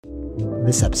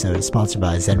This episode is sponsored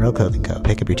by Zenro Clothing Co.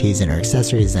 Pick up your tees and or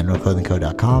accessories at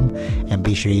zenroclothingco.com and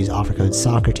be sure to use offer code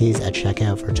Socrates at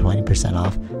checkout for 20%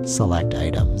 off select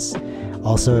items.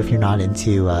 Also, if you're not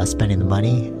into spending the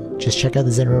money, just check out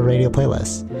the Zenro radio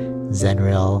playlist.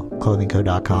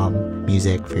 zenroclothingco.com,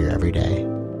 music for your everyday.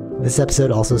 This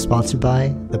episode also sponsored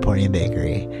by The Pornian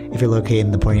Bakery. If you're located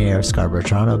in the Pornian area of Scarborough,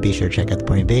 Toronto, be sure to check out The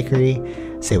Pornian Bakery,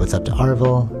 say what's up to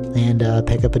Arville, and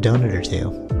pick up a donut or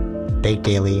two. Baked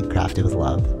daily, crafted with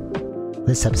love.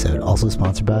 This episode also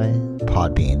sponsored by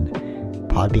Podbean.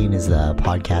 Podbean is the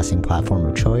podcasting platform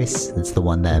of choice. It's the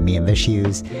one that me and Vish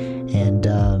use, and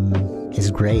is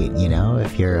great, you know,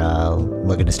 if you're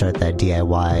looking to start that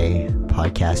DIY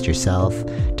podcast yourself.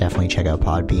 Definitely check out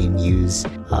Podbean. Use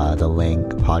the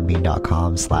link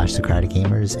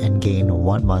podbean.com/SocraticGamers and gain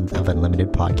 1 month of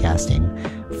unlimited podcasting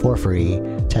for free.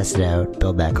 Test it out,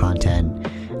 build that content.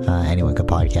 Anyone could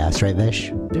podcast, right,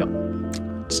 Vish? Yep.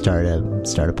 Start a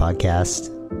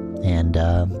podcast and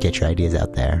get your ideas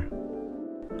out there.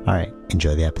 All right,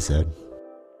 enjoy the episode.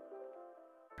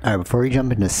 All right, before we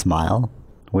jump into Smile,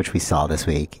 which we saw this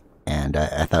week, and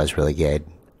I thought it was really good.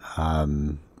 I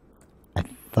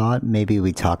thought maybe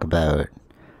we'd talk about...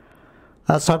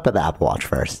 Let's talk about the Apple Watch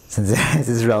first, since this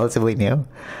is relatively new.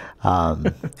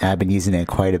 And I've been using it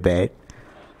quite a bit.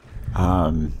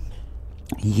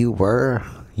 You were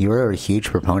a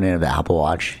huge proponent of the Apple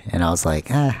Watch, and I was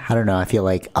like, I don't know. I feel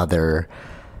like other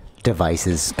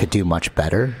devices could do much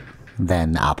better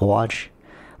than the Apple Watch.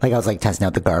 Like I was like testing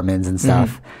out the Garmin's and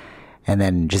stuff, and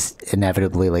then just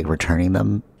inevitably like returning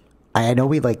them. I know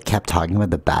we like kept talking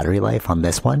about the battery life on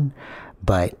this one,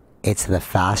 but it's the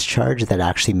fast charge that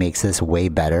actually makes this way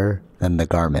better than the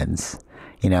Garmin's.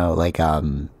 You know, like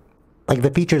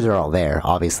the features are all there.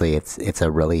 Obviously, it's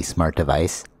a really smart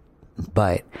device,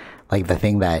 but like the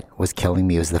thing that was killing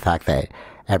me was the fact that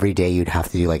every day you'd have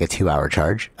to do like a 2-hour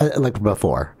charge, like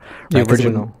before. Right? The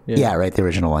original. Yeah, right. The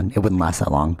original one. It wouldn't last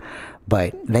that long.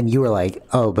 But then you were like,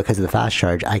 oh, because of the fast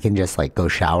charge, I can just like go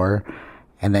shower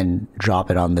and then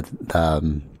drop it on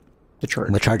the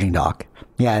charging dock.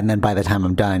 Yeah, and then by the time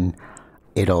I'm done,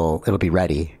 it'll be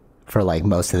ready for like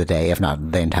most of the day, if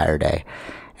not the entire day.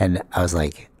 And I was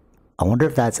like, I wonder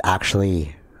if that's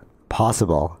actually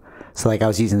possible. So like I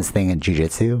was using this thing in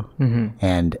jiu-jitsu,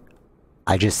 and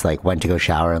I just like went to go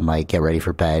shower and like get ready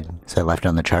for bed. So I left it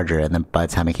on the charger, and then by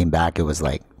the time I came back, it was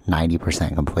like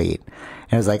 90% complete.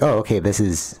 And I was like, oh, okay, this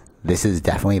is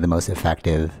definitely the most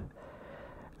effective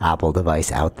Apple device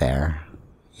out there.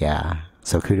 Yeah.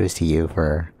 So kudos to you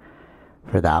for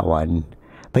that one.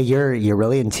 But you're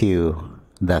really into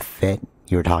the Fit.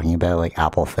 You were talking about like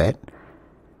Apple Fit.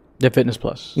 The Fitness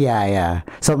Plus. Yeah.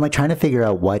 So I'm like trying to figure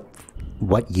out what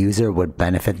user would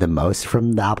benefit the most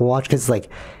from the Apple Watch, because like,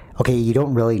 okay, you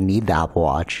don't really need the Apple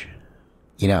Watch,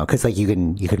 you know, because like you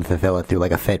can fulfill it through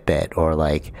like a Fitbit or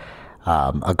like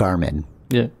a Garmin.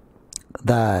 Yeah.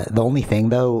 The only thing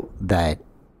though that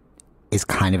is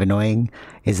kind of annoying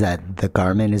is that the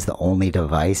Garmin is the only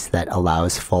device that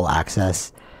allows full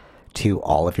access to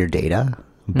all of your data.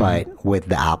 But with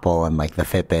the Apple and like the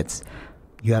Fitbits,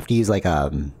 you have to use like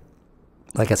a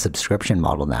subscription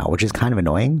model now, which is kind of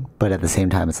annoying. But at the same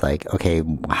time, it's like, okay,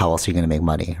 how else are you going to make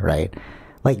money, right?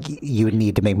 Like you would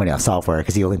need to make money off software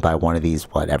because you only buy one of these,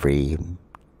 every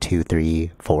 2,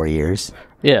 3, 4 years?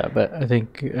 Yeah, but I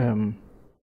think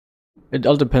it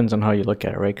all depends on how you look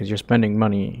at it, right? Because you're spending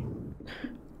money,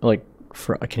 like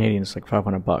for a Canadian, it's like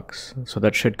 $500, so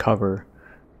that should cover.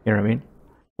 You know what I mean?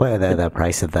 Well, the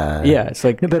price of the... Yeah, it's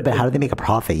like... No, but how do they make a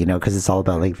profit, you know? Because it's all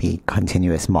about like the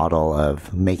continuous model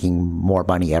of making more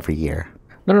money every year.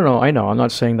 No, I know. I'm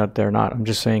not saying that they're not. I'm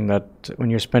just saying that when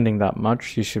you're spending that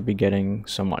much, you should be getting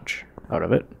so much out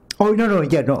of it. Oh, no,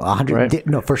 yeah, no, 100... Right?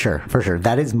 No, for sure.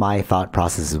 That is my thought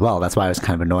process as well. That's why I was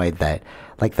kind of annoyed that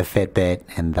like the Fitbit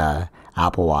and the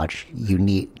Apple Watch, you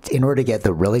need, in order to get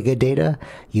the really good data,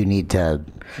 you need to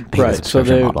pay the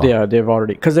subscription model. Yeah, they've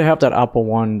already, because they have that Apple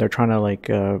One. They're trying to like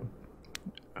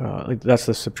that's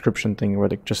the subscription thing where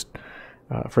they just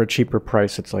for a cheaper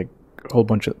price, it's like a whole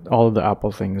bunch of all of the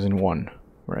Apple things in one,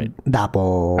 right? The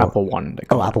Apple One.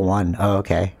 Apple One. Oh,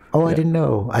 okay. Oh, yeah. I didn't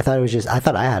know. I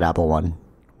thought I had Apple One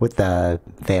with the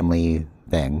family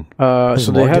thing. So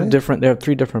they have different. They have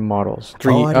 3 different models.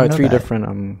 Three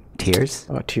different tiers.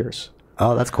 Tiers.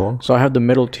 Oh, that's cool. So I have the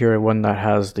middle tier one that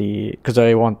has because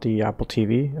I want the Apple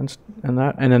TV and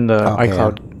that, and then the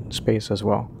iCloud space as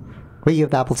well. Wait, you have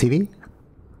the Apple TV?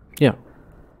 Yeah.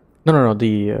 No.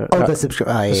 The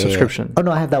subscription. Yeah. Oh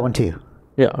no, I have that one too.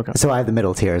 Yeah. Okay. So I have the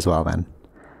middle tier as well, then.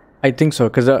 I think so,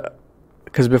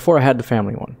 because before I had the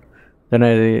family one, then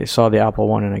I saw the Apple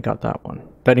one and I got that one.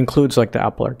 That includes like the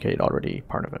Apple Arcade already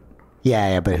part of it.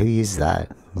 Yeah, but who uses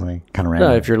that? Like, kind of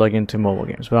random. If you're like into mobile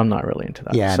games, but I'm not really into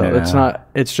that. Yeah, so no, it's no. not.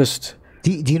 It's just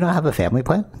Do you not have a family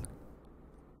plan?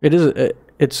 it is.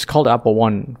 It's called Apple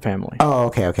One Family, Oh,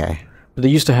 okay. but they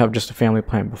used to have just a family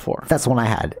plan before. That's the one I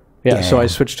had. Yeah, so I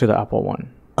switched to the Apple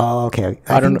One. Oh, okay.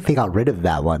 I think they got rid of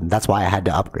that one. That's why I had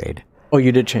to upgrade. Oh,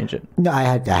 you did change it. No, I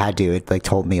had to. It like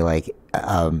told me like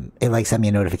it like sent me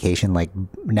a notification like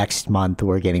next month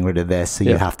we're getting rid of this, so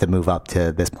you Yeah. have to move up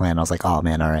to this plan. I was like, oh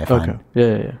man, all right, fine. Okay.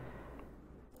 Yeah.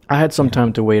 I had some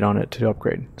time to wait on it to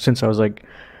upgrade since I was like,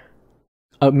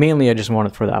 mainly I just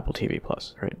wanted for the Apple TV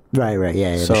Plus, right? Right,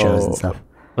 yeah, So, the shows and stuff.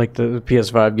 Like the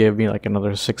PS5 gave me like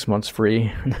another 6 months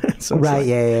free. So it's Right, like-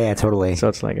 yeah, totally. So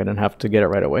it's like I didn't have to get it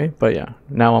right away. But yeah,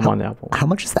 now I'm on the Apple one. How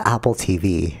much is the Apple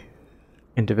TV?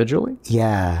 Individually?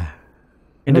 Yeah.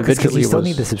 Because Individually you still was,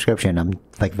 need the subscription.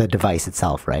 Like the device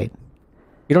itself, right?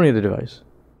 you don't need the device.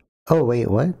 Oh wait,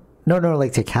 what? No,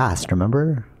 like to cast.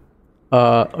 Remember?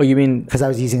 Oh, you mean, Because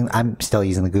I'm still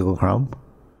using the Google Chrome.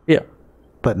 yeah.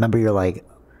 But remember, you're like,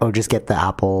 oh, just get the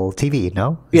Apple TV.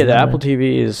 No? Yeah, Isn't the that Apple right?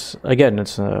 TV is, again,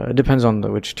 it depends on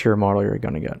which tier model you're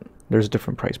going to get. There's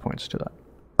different price points to that.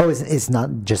 Oh, it's not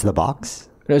just the box.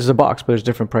 There's the box, but there's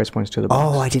different price points to the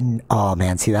box. Oh, I didn't. Oh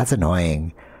man, see that's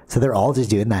annoying. So they're all just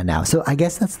doing that now. So I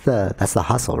guess that's the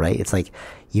hustle, right? It's like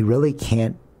you really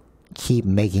can't keep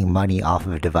making money off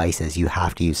of devices. You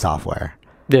have to use software.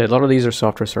 Yeah, a lot of these are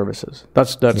software services.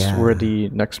 That's Yeah. where the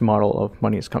next model of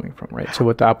money is coming from, right? So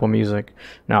with the Apple Music,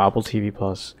 now Apple TV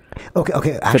Plus.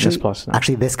 Okay. Plus now.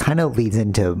 Actually, this kind of leads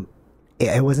into.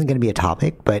 It wasn't going to be a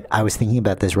topic, but I was thinking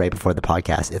about this right before the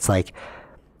podcast. It's like,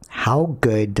 how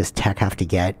good does tech have to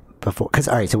get before? Because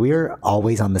all right, so we're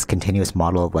always on this continuous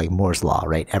model of like Moore's law,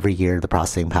 right? Every year the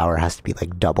processing power has to be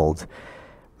like doubled.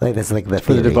 Like that's like the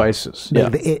For the theory. devices.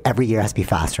 Like, Yeah. every year has to be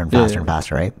faster and faster Yeah. and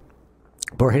faster, right?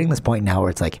 But we're hitting this point now where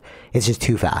it's like it's just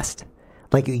too fast.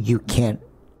 Like you can't.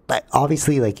 Like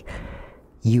obviously, like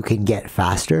you can get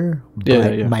faster,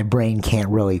 but Yeah. my brain can't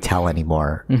really tell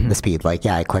anymore the speed. Like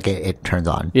I click it, it turns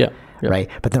on. Yeah. Right.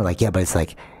 But they're like, yeah, but it's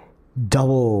like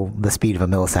double the speed of a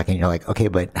millisecond. You're like, okay,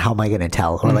 but how am I going to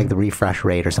tell? Or like the refresh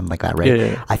rate or something like that, right?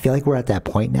 Yeah. I feel like we're at that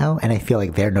point now, and I feel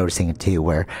like they're noticing it too,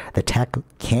 where the tech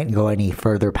can't go any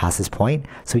further past this point.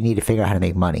 So we need to figure out how to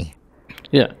make money.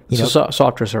 Yeah. You So know-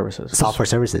 software services. Software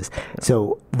services.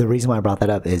 So the reason why I brought that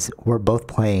up is we're both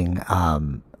playing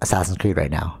Assassin's Creed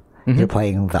right now. You're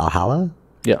playing Valhalla,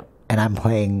 Yeah. and I'm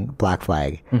playing Black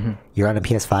Flag. You're on a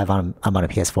PS5, I'm on a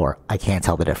PS4. I can't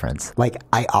tell the difference. Like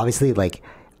I obviously like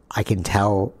I can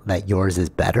tell that yours is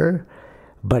better,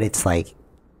 but it's like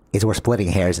we're splitting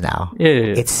hairs now. Yeah.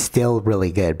 It's still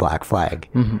really good, Black Flag.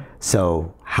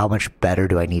 So how much better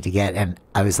do I need to get? And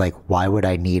I was like, why would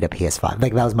I need a PS5?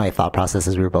 Like that was my thought process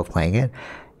as we were both playing it.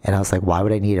 And I was like, why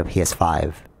would I need a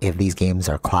PS5 if these games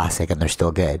are classic and they're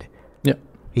still good? Yeah.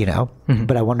 You know?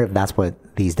 But I wonder if that's what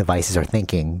these devices are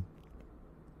thinking.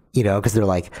 You know, because they're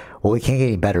like, well, we can't get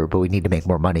any better, but we need to make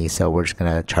more money, so we're just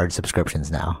gonna charge subscriptions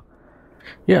now.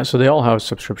 Yeah. So they all have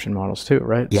subscription models too,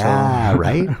 right? Yeah,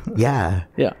 right? Yeah.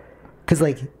 Yeah. Because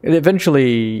like And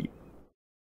eventually,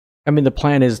 I mean, the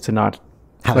plan is to not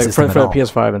have a like, system for at the all.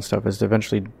 PS5 and stuff is to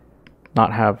eventually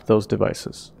not have those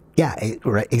devices Yeah,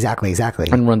 right, exactly.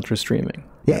 and run through streaming.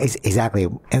 Yeah, exactly.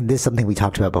 And this is something we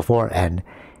talked about before, and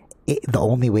the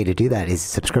only way to do that is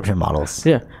subscription models.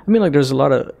 Yeah. I mean, like, there's a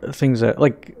lot of things that,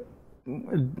 like,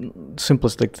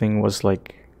 simplistic thing was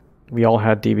like we all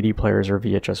had DVD players or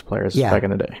VHS players Yeah. back in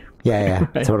the day, Yeah,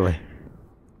 Right. totally.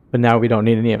 but now we don't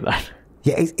need any of that.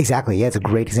 Yeah, exactly. Yeah, it's a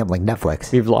great example, like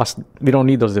Netflix. We don't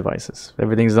need those devices.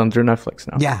 Everything's done through Netflix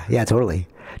now. Yeah, totally.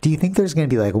 Do you think there's going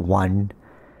to be like one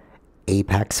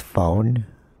Apex phone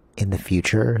in the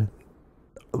future?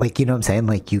 Like, you know what I'm saying?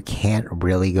 Like, you can't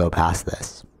really go past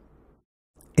this.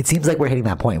 It seems like we're hitting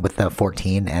that point with the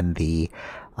 14 and the,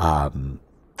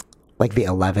 like the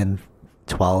 11,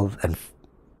 12, and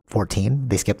 14.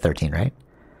 They skipped 13, right?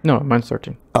 No, mine's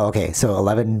 13. Oh, okay. So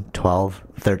 11, 12,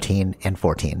 13, and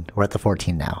 14. We're at the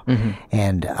 14 now.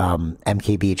 And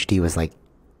MKBHD was like,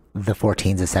 the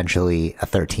 14's essentially a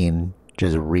 13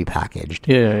 just repackaged.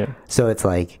 Yeah. So it's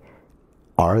like,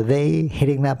 are they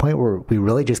hitting that point where we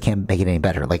really just can't make it any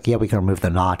better? Like, yeah, we can remove the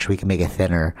notch, we can make it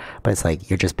thinner, but it's like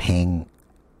you're just paying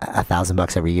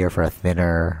 $1,000 every year for a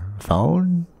thinner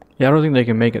phone. Yeah, I don't think they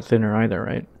can make it thinner either,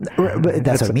 right? But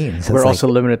that's what I mean. So We're it's also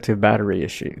like, limited to battery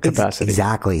capacity.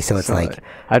 exactly. So it's like,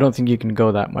 I don't think you can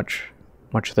go that much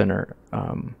thinner.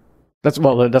 That's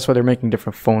why they're making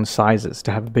different phone sizes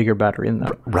to have a bigger battery in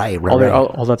them. right.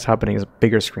 All that's happening is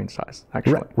bigger screen size,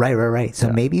 actually. Right.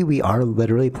 So maybe we are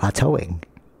literally plateauing.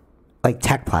 like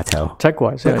tech plateau.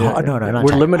 Tech-wise, Like, no, not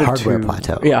we're tech, limited hardware to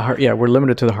plateau. Yeah, we're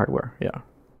limited to the hardware. Yeah,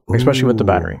 especially with the Ooh.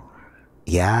 battery.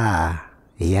 Yeah.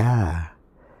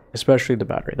 Especially the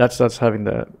battery. That's having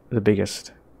the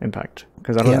biggest impact,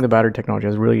 because I don't think the battery technology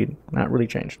has not really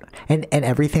changed. And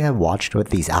everything I've watched with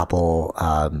these Apple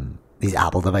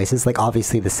devices, like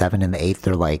obviously the 7 and the 8,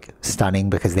 they're like stunning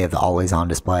because they have the always on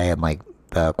display and like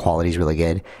the quality's really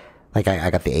good. Like I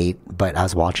got the 8, but I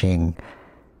was watching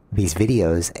these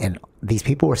videos and these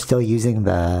people were still using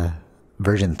the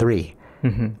version 3.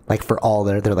 Mm-hmm. Like for all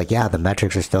they're like, yeah, the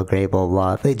metrics are still great, blah,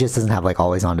 blah, blah. It just doesn't have like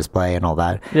always on display and all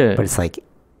that. Yeah. But it's like,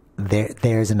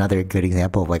 there's another good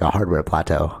example of like a hardware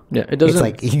plateau. Yeah, it doesn't. It's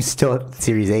like you still have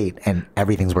Series 8 and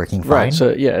everything's working fine. Right.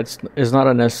 So yeah, it's not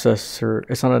a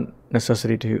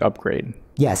necessity to upgrade.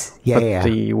 Yes. But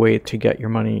the way to get your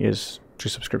money is through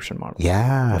subscription model.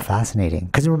 Yeah, fascinating.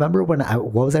 Because remember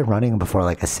what was I running before,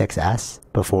 like a 6S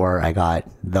before I got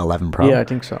the 11 Pro? Yeah, I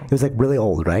think so. It was like really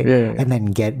old, right? Yeah. And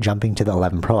then jumping to the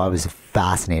 11 Pro, I was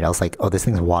fascinated. I was like, oh, this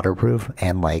thing's waterproof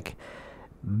and like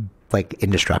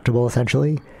indestructible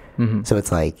essentially. Mm-hmm. So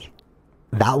it's like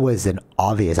that was an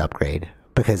obvious upgrade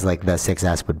because like the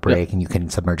 6S would break and you can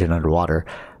submerge it underwater.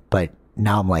 But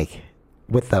now I'm like,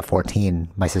 with the 14,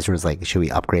 my sister was like, should we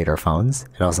upgrade our phones?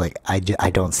 And I was like, I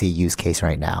don't see a use case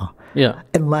right now. Yeah.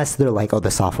 Unless they're like, oh, the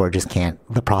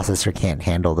processor can't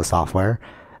handle the software,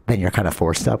 then you're kind of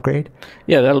forced to upgrade.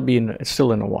 Yeah, that'll be it's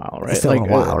still in a while, right? It's still in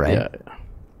a while, right?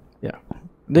 Yeah.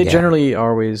 They generally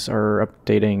always are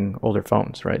updating older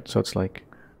phones, right? So it's like...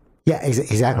 Yeah,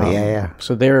 exactly. Yeah.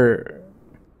 So they're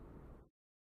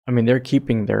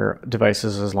keeping their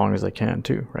devices as long as they can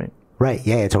too, right? Right.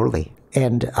 Yeah, totally.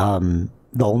 And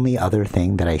the only other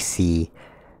thing that I see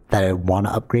that I want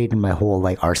to upgrade in my whole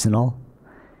like arsenal,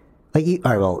 like,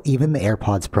 all right, well, even the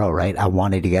AirPods Pro, right? I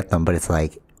wanted to get them, but it's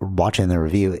like watching the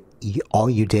review, all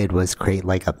you did was create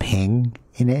like a ping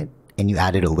in it and you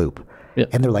added a loop. Yeah.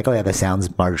 And they're like, oh yeah, the sound's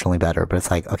marginally better, but it's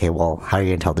like, okay, well, how are you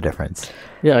gonna tell the difference?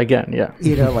 Yeah, again, yeah.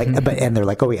 You know, like, and they're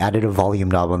like, oh, we added a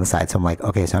volume knob on the side, so I'm like,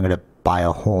 okay, so I'm gonna buy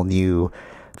a whole new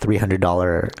 $300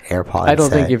 AirPods. I don't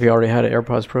think if you already had an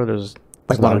AirPods Pro, there's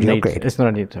like, why would you upgrade? It's not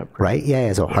a need to upgrade, right?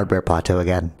 Yeah. So hardware plateau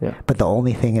again. Yeah. But the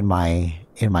only thing in my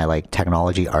like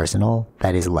technology arsenal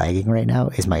that is lagging right now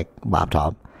is my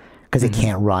laptop because it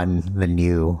can't run the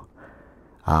new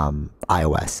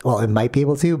iOS. Well, it might be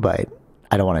able to, but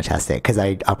I don't want to test it because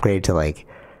I upgraded to like.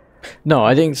 No,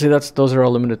 I think those are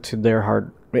all limited to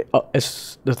their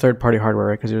it's the third-party hardware,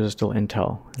 right? Because yours is still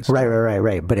Intel.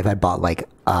 Right. But if I bought like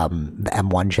the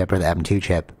M1 chip or the M2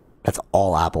 chip, that's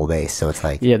all Apple based. So it's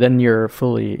like, yeah, then you're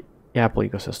fully Apple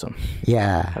ecosystem.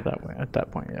 Yeah. At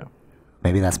that point, yeah.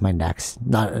 Maybe that's my next.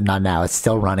 Not now. It's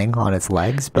still running on its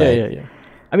legs, but yeah.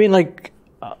 I mean,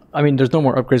 there's no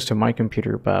more upgrades to my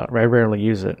computer, but I rarely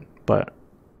use it. But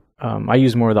I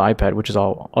use more of the iPad, which is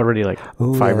already like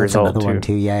 5 years old too. One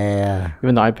too. Yeah.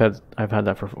 Even the iPad, I've had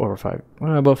that for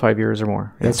about 5 years or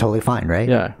more. Yeah. It's totally fine, right?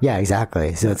 Yeah,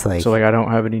 exactly. So it's like, I don't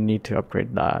have any need to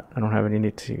upgrade that. I don't have any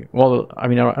need to. Well, I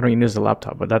mean, I don't even use the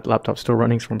laptop, but that laptop's still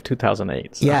running from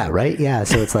 2008. So. Yeah, right. Yeah,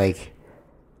 so it's like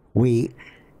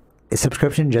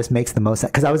subscription just makes the most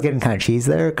sense because I was getting kind of cheese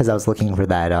there because I was looking for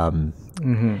that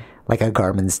like a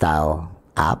Garmin style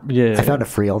app. Yeah. I found a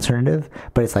free alternative,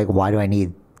 but it's like, why do I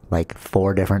need like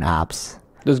 4 different apps?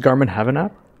 Does Garmin have an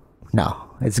app? No,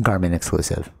 it's Garmin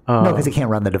exclusive. No, because it can't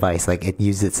run the device. Like it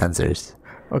uses its sensors.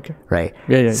 Okay. Right.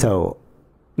 Yeah. So.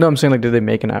 No, I'm saying like, did they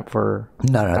make an app for?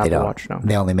 No, Apple they don't. Watch? No.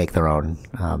 They only make their own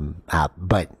app.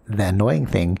 But the annoying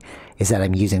thing is that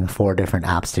I'm using 4 different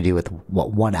apps to do with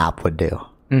what one app would do.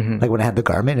 Mm-hmm. Like when I had the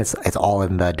Garmin, it's all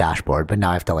in the dashboard, but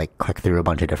now I have to like click through a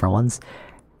bunch of different ones.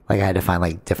 Like I had to find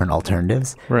like different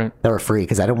alternatives that were free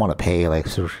because I didn't want to pay like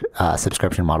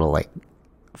subscription model like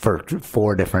for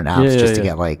 4 different apps to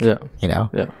get like you know.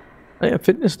 Yeah,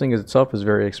 fitness thing itself is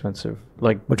very expensive.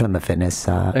 Like which one? The fitness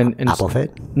Apple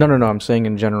Fit? No. I'm saying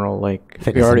in general, like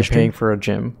fitness you're already industry? paying for a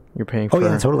gym. You're paying for. Oh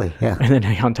yeah, totally. Yeah. And then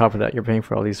on top of that, you're paying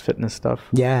for all these fitness stuff.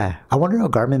 Yeah, I wonder how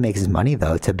Garmin makes his money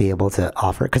though to be able to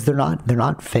offer because they're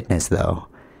not fitness though.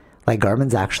 Like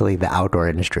Garmin's actually the outdoor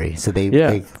industry, so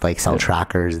they like sell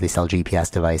trackers, they sell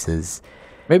GPS devices.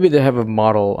 Maybe they have a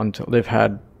model until they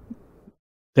have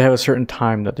a certain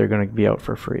time that they're going to be out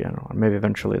for free. I don't know. Maybe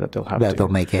eventually that they'll have to. They'll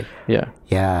make it. Yeah.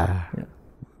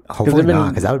 Hopefully not,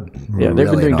 because that would they've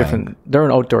been doing different. They're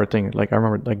an outdoor thing. Like I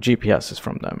remember, like GPS is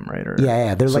from them, right? Or,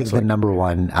 they're like the number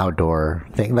one outdoor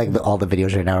thing. Like all the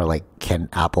videos right now are like, can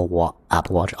Apple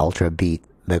Watch Ultra beat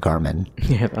the Garmin?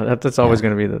 Yeah, that's always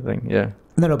going to be the thing. Yeah.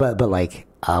 No, but like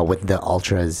with the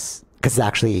Ultras, because it's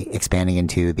actually expanding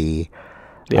into the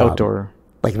outdoor.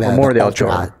 Like Or more the ultra,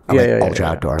 outdoor. like ultra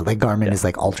outdoor. Like Garmin is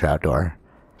like ultra outdoor.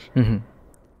 Mm-hmm.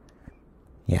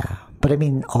 Yeah. But I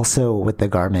mean, also with the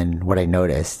Garmin, what I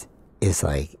noticed is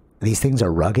like these things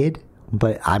are rugged,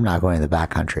 but I'm not going to the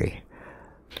backcountry.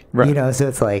 Right. You know, so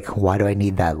it's like, why do I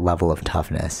need that level of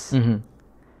toughness? Mm-hmm.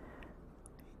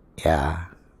 Yeah.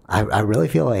 I really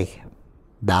feel like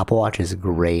the Apple Watch is a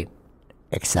great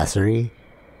accessory.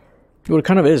 Well, it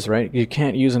kind of is, right? You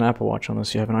can't use an Apple Watch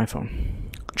unless you have an iPhone.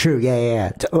 True.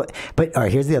 Yeah. But all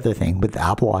right, here's the other thing with the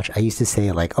Apple Watch. I used to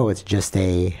say like, oh, it's just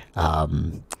a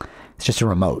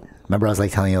remote. Remember, I was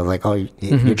like telling you, I was like, oh,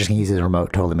 you're just gonna use it as a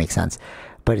remote. Totally makes sense.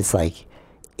 But it's like,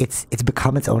 it's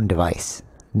become its own device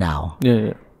now.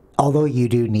 Yeah. Although you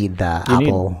do need the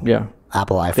Apple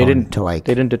iPhone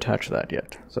They didn't detach that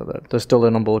yet, so that there's still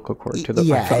an umbilical cord to the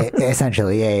iPhone.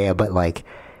 Essentially, yeah.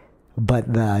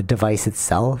 But the device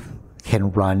itself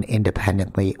can run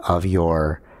independently of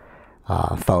your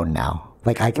phone now.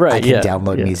 Like I can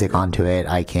download music onto it.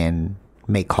 I can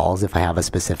make calls if I have a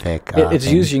specific. It's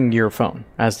using your phone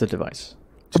as the device.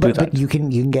 But you can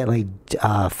get like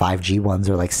 5G ones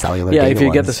or like cellular. Yeah, data if you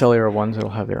get ones. the cellular ones, it'll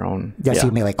have their own. Yeah, so you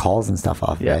can make like calls and stuff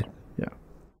off of it. Yeah.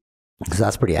 So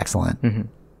that's pretty excellent. Mm-hmm.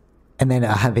 And then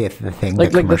the thing,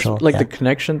 Like the commercial, the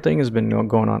connection thing has been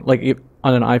going on. Like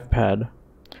on an iPad,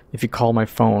 if you call my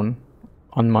phone,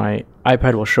 on my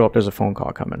iPad will show up there's a phone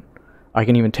call coming. I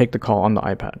can even take the call on the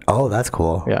iPad. Oh, that's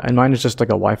cool. Yeah, and mine is just like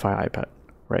a Wi-Fi iPad,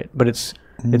 right? But it's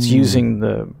using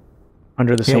the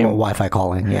under the same Wi-Fi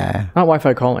calling. Yeah. Not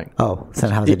Wi-Fi calling. Oh, so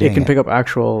how's it doing? It can pick up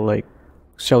actual like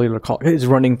cellular call. It's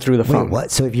running through the phone. Wait,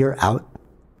 what? So if you're out?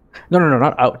 No,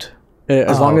 not out.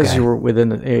 As long as okay. you're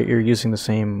within, you're using the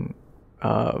same.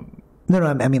 No,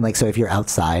 I mean like so if you're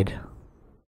outside,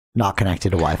 not connected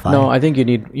to Wi-Fi. No, I think you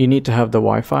need to have the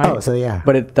Wi-Fi. Oh, so yeah.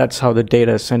 But that's how the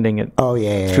data is sending it. Oh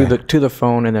yeah. Through to the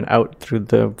phone and then out through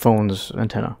the phone's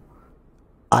antenna.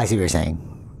 I see what you're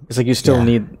saying. It's like that's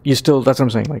what I'm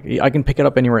saying. Like I can pick it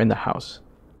up anywhere in the house.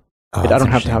 Oh, I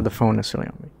don't have to have the phone necessarily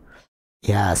on me.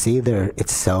 Yeah, see,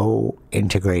 it's so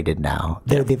integrated now.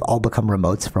 They've all become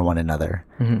remotes for one another.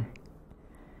 Mm-hmm.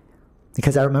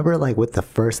 Because I remember, like, with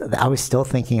I was still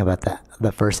thinking about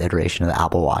the first iteration of the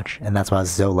Apple Watch, and that's why I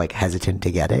was so, like, hesitant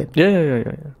to get it. Yeah.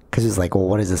 Because it's like, well,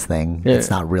 what is this thing? Yeah, it's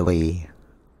not really,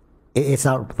 it's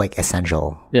not, like,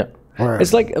 essential. Yeah. Or,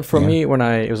 it's like, for me, it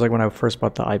was like when I first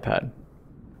bought the iPad.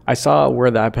 I saw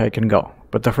where the iPad can go,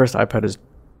 but the first iPad is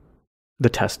the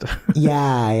test.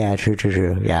 yeah,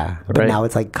 true. Yeah. But now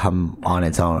it's, like, come on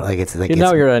its own. Like, it's like,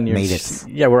 now you're on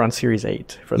we're on Series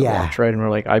 8 for the watch, right? And we're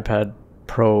like iPad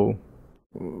Pro,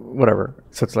 whatever.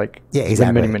 So it's like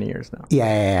exactly. many years now.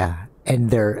 Yeah. And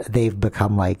they've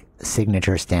become like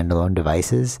signature standalone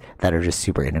devices that are just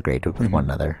super integrated with one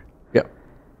another. Yeah.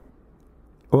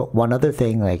 Well, one other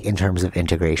thing, like in terms of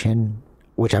integration,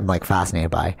 which I'm like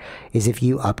fascinated by, is if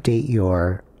you update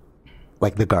your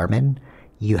like the Garmin,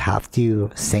 you have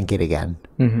to sync it again.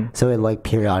 Mm-hmm. So it like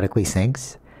periodically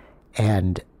syncs,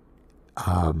 and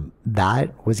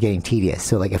that was getting tedious.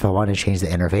 So like if I wanted to change the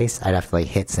interface, I'd have to like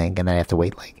hit sync and then I have to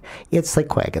wait it's like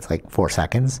quick. It's like 4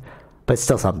 seconds, but it's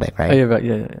still something, right?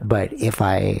 Yeah. But if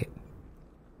I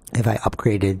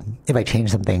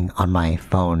changed something on my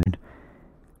phone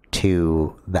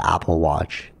to the Apple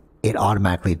Watch, it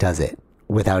automatically does it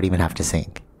without even have to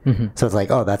sync. Mm-hmm. So it's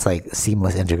like, oh, that's like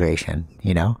seamless integration,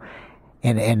 you know?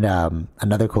 And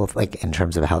another cool, like in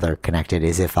terms of how they're connected,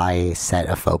 is if I set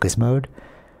a focus mode,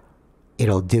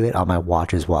 it'll do it on my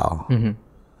watch as well. Mm-hmm.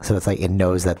 So it's like it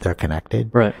knows that they're connected.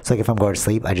 Right. So like if I'm going to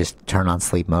sleep, I just turn on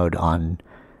sleep mode on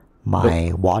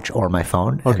my watch or my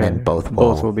phone, and then both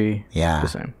will be the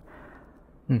same.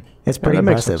 It's pretty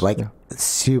impressive. Like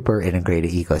super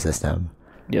integrated ecosystem.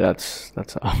 Yeah, that's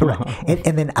right.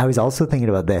 And then I was also thinking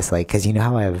about this, like, because you know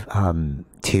how I have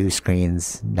 2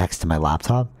 screens next to my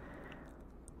laptop.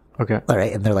 Okay. All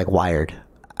right, and they're like wired.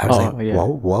 I was like,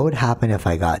 well, what would happen if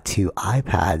I got 2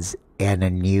 iPads and a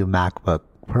new MacBook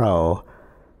Pro?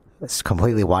 It's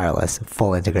completely wireless,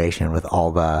 full integration with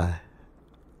all the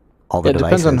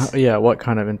devices. Depends on what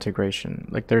kind of integration.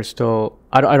 Like there's still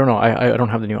I don't know. I don't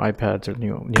have the new iPads or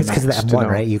new because the M1,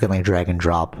 right? You can like drag and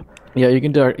drop. Yeah, you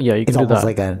can do. Yeah, you can do that. It's almost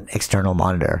like an external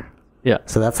monitor. Yeah.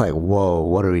 So that's like, whoa,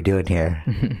 what are we doing here?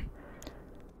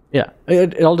 Yeah,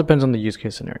 it all depends on the use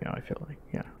case scenario. I feel like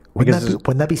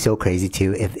Wouldn't that be so crazy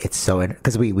too? If it's so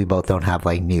because we both don't have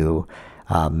like new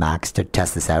Macs to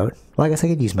test this out. Well, I guess I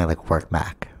could use my like work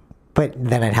Mac, but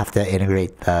then I'd have to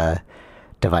integrate the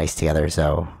device together.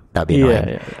 So that'd be annoying.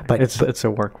 Yeah. But it's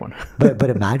a work one. but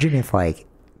imagine if like,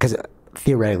 because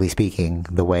theoretically speaking,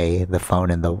 the way the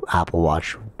phone and the Apple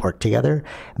Watch work together,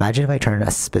 imagine if I turn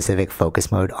a specific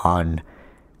focus mode on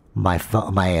my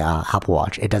Apple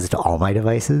Watch, it does it to all my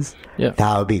devices. Yeah.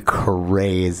 That would be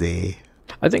crazy.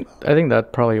 I think that's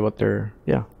probably what they're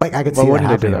Like I could Why see that wouldn't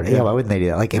they do happening. that? Yeah, Yeah. why wouldn't they do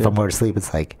that? Like if I'm going to sleep,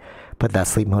 it's like put that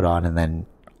sleep mode on, and then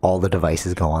all the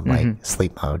devices go on like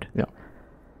sleep mode. Yeah.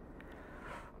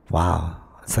 Wow,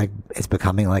 it's like it's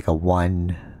becoming like a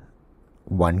one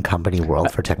company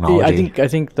world for technology. I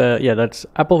think that that's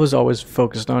Apple was always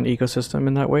focused on ecosystem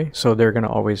in that way, so they're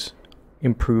gonna always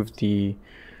improve the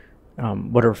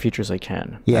whatever features they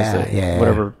can.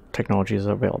 Whatever technology is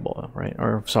available, right,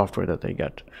 or software that they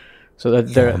get. So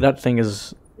that thing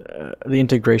is the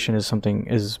integration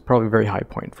is probably a very high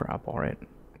point for Apple, right?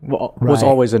 Well, was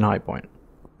always in high point,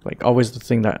 like always the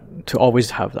thing that to always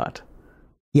have that.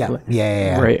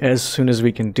 Yeah. Right. As soon as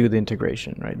we can do the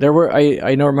integration, right? There were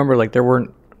I know remember like there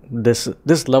weren't this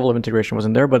level of integration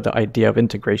wasn't there, but the idea of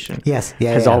integration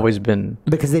has always been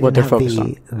because they what didn't they're have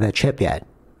focused on. the chip yet,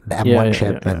 the M1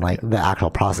 chip, and like the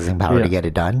actual processing power to get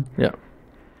it done. Yeah.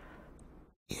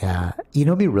 Yeah. You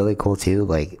know, it'd be really cool too.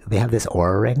 Like they have this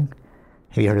Aura ring.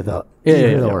 Have you heard of the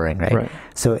Aura ring, right?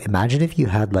 So imagine if you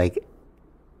had like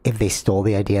if they stole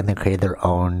the idea and they created their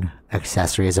own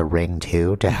accessory as a ring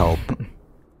too to help.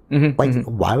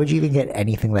 Why would you even get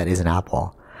anything that isn't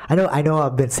Apple? I know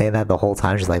I've been saying that the whole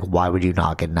time, just like, why would you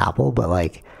not get an Apple? But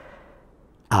like,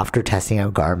 after testing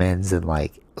out Garmin's and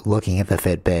like looking at the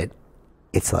Fitbit,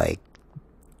 it's like,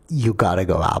 you gotta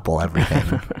go Apple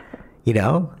everything, you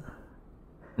know?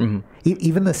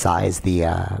 Even the size,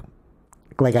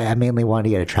 like I mainly wanted to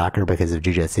get a tracker because of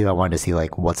jiu-jitsu. I wanted to see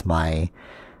like, what's my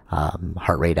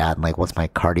heart rate at and like, what's my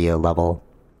cardio level.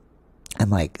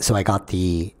 And like, so I got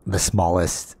the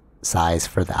smallest size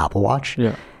for the Apple Watch.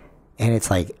 Yeah. And it's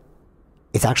like,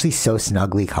 it's actually so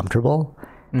snugly comfortable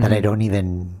that I don't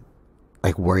even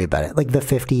like worry about it. Like the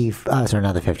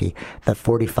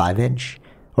 45 inch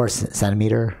or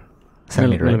centimeter,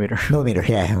 millimeter.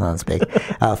 Yeah, that's big.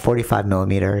 45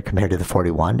 millimeter compared to the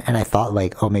 41. And I thought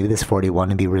like, oh, maybe this 41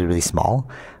 would be really, really small,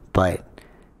 but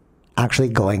actually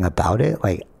going about it,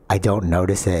 like I don't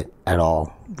notice it at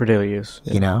all for daily use.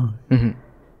 You know?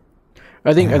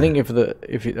 I think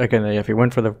if you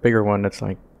went for the bigger one, it's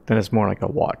like then it's more like a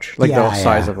watch, like the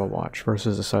size of a watch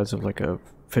versus the size of like a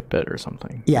Fitbit or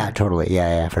something. Yeah, totally.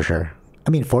 Yeah, for sure. I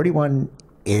mean, 41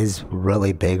 is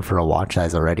really big for a watch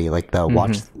size already. Like the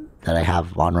watch that I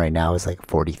have on right now is like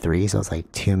 43, so it's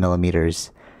like 2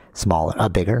 millimeters smaller,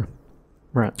 bigger,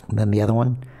 right, than the other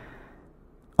one.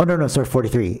 Oh no, sorry,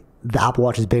 43. The Apple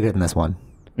Watch is bigger than this one.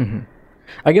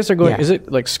 I guess they're going. Is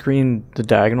it like screen the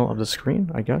diagonal of the screen?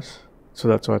 I guess so.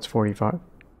 That's why it's 45.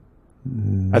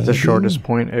 Maybe. At the shortest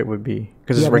point, it would be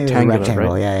because it's rectangular,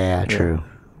 right? Yeah, true.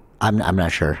 I'm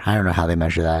not sure. I don't know how they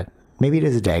measure that. Maybe it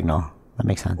is a diagonal. That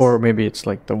makes sense. Or maybe it's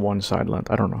like the one side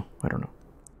length. I don't know.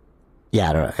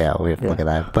 Yeah, we have to look at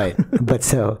that. But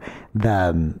so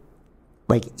the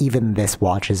like even this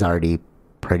watch is already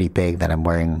pretty big that I'm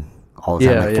wearing all the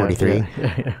time, like 43.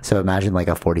 Yeah. So imagine like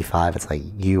a 45. It's like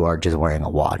you are just wearing a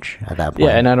watch at that point.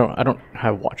 Yeah, and I don't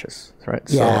have watches, right?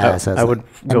 So I would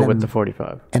go with the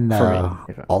 45. And the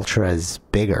Ultra is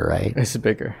bigger, right? It's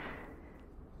bigger.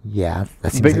 Yeah,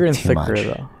 that seems bigger like and too thicker much.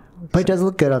 though. But it does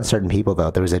look good on certain people though.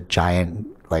 There was a giant,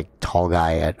 like tall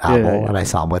guy at Apple, and I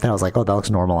saw him with it. I was like, oh, that looks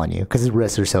normal on you because his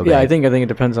wrists are so big. Yeah, I think it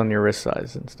depends on your wrist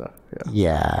size and stuff.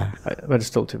 Yeah. But it's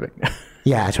still too big.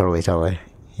 Yeah, totally.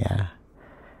 Yeah.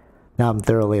 Now I'm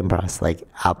thoroughly impressed. Like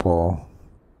Apple,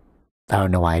 I don't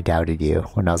know why I doubted you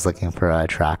when I was looking for a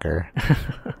tracker.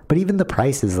 But even the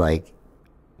price is like,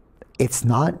 it's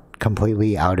not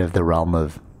completely out of the realm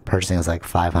of purchasing. It's like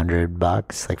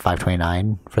 $500, like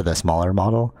 $529 for the smaller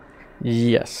model.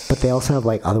 Yes. But they also have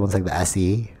like other ones like the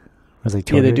SE. It was like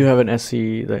 $200. Yeah, they do have an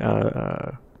SE.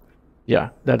 Yeah,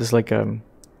 that is like what do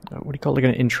you call it? Like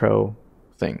an intro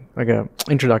thing, like a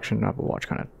introduction Apple Watch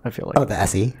kind of. I feel like. Oh, the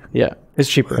SE. Yeah, it's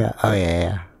cheaper. Yeah. Oh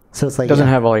yeah. So it's like it doesn't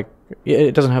have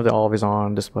it doesn't have the always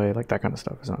on display, like that kind of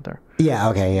stuff is not there. Yeah.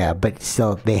 Okay. Yeah, but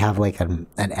still they have like an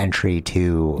entry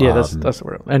to. Yeah, that's the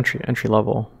word. Entry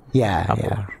level. Yeah. Apple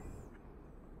Watch.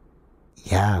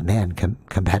 Yeah, man.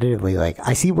 Competitively, like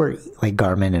I see where like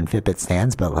Garmin and Fitbit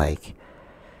stands, but like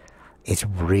it's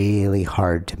really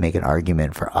hard to make an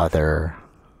argument for other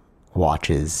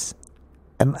watches,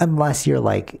 unless you're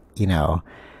like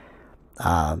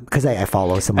because I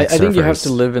follow some. Like, I think you have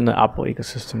to live in the Apple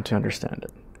ecosystem to understand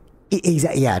it.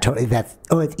 Exactly. Yeah. Totally.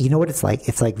 You know what it's like?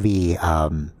 It's like the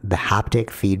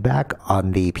haptic feedback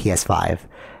on the PS5.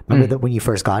 Remember that when you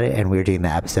first got it and we were doing the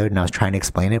episode and I was trying to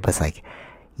explain it, but it's like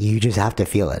you just have to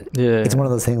feel it. Yeah. It's one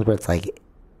of those things where it's like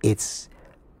it's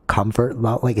comfort,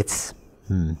 like it's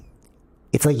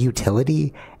like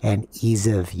utility and ease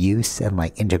of use and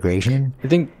like integration. I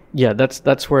think yeah,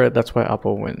 that's why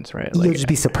Apple wins, right? You'll just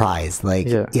be surprised. Like,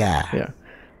 yeah.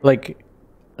 Like,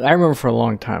 I remember for a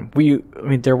long time,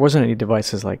 there wasn't any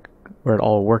devices like where it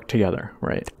all worked together,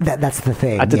 right? That's the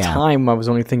thing. At the time, I was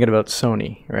only thinking about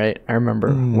Sony, right? I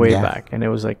remember way back, and it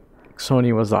was like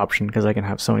Sony was the option because I can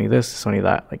have Sony this, Sony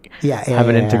that. Like,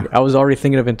 I was already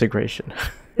thinking of integration.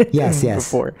 Yes.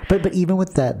 Before. But even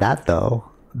with that though,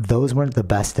 those weren't the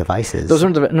best devices. Those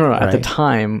weren't at the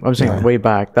time. I was saying way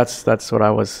back. That's what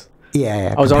I was.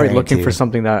 Yeah. I was already looking for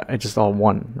something that I just all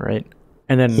won, right?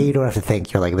 And then you don't have to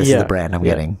think. You're like, this is the brand I'm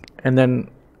getting. And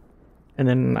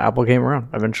then Apple came around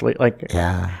eventually. Like,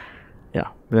 yeah. And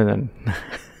then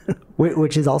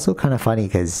which is also kind of funny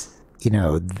because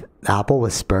Apple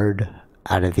was spurred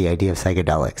out of the idea of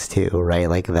psychedelics too, right?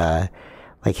 Like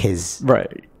his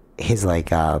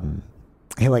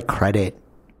he'll like credit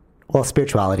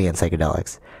spirituality and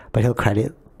psychedelics, but he'll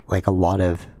credit like a lot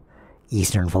of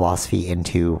Eastern philosophy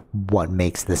into what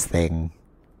makes this thing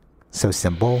so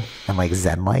simple and like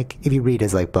Zen-like. If you read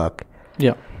his like book,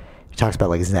 he talks about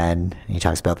like Zen. And he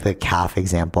talks about the calf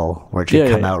example where it should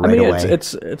come out right away.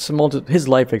 It's his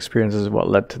life experience is what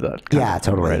led to that.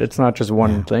 Totally. Right? It's not just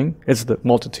one thing. It's the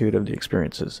multitude of the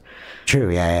experiences.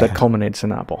 True. That culminates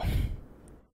in Apple.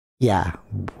 Yeah,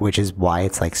 which is why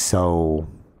it's like so.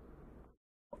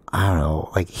 I don't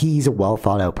know. Like he's a well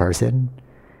thought out person.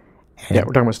 We're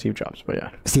talking about Steve Jobs,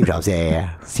 but Steve Jobs,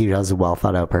 Steve Jobs is a well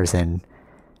thought out person.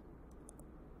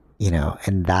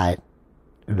 And that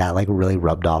like really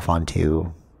rubbed off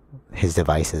onto his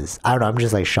devices. I don't know. I'm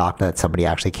just like shocked that somebody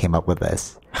actually came up with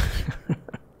this.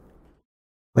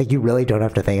 Like you really don't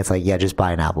have to think. It's like, just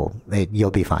buy an Apple.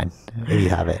 You'll be fine if you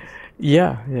have it.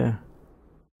 Yeah.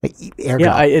 Like,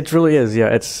 it really is. Yeah,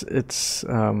 it's.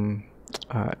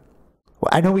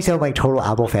 I know we sound like total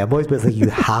Apple fanboys, but it's like you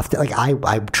have to. Like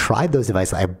I tried those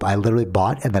devices. I literally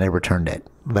bought and then I returned it.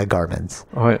 The Garmin's.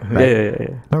 Oh yeah.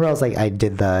 Remember, I was like, I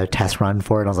did the test run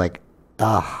for it. And I was like,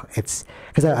 it's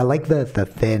because I like the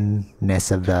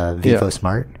thinness of the Vivo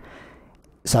Smart.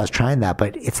 So I was trying that,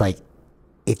 but it's like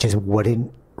it just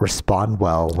wouldn't respond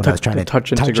well when I was trying to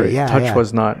touch it. Touch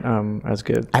was not as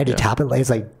good. I had to tap it. It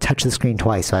was like touch the screen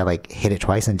twice. So I like hit it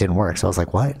twice and it didn't work. So I was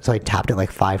like, what? So I tapped it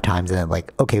like 5 times and then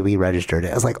like, okay, we registered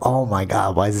it. I was like, oh my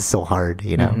God, why is this so hard?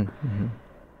 Yeah,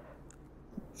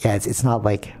 it's not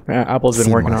like Apple's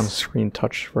been working on screen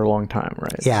touch for a long time,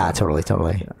 right? Yeah, totally.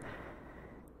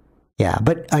 Yeah,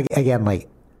 but again, like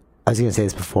I was gonna say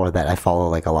this before that I follow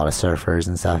like a lot of surfers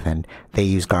and stuff, and they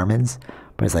use Garmin's.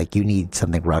 But it's like you need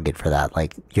something rugged for that.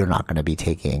 Like you're not going to be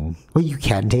taking. Well, you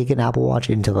can take an Apple Watch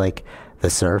into like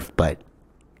the surf, but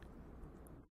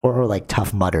or like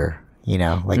Tough Mudder,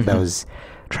 like those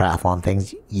triathlon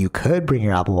things. You could bring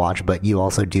your Apple Watch, but you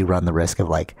also do run the risk of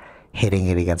like hitting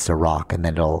it against a rock and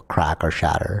then it'll crack or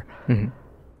shatter.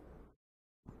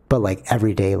 But like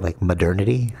everyday like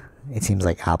modernity, it seems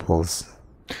like Apple's.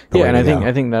 And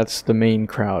I think that's the main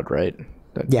crowd, right?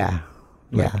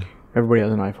 Everybody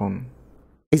has an iPhone.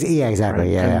 Yeah, exactly.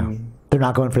 Right? Yeah. They're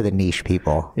not going for the niche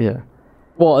people. Yeah.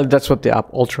 Well, that's what the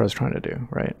App Ultra is trying to do,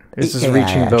 right? It's just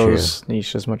reaching those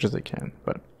niche as much as they can.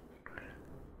 But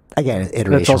again,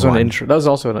 iteration. That's also an entry. That was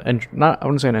also an entry. I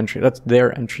wouldn't say an entry. That's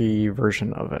their entry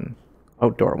version of an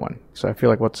outdoor one. So I feel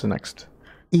like what's the next?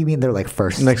 You mean they're like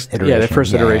iteration? Yeah, the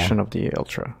first iteration of the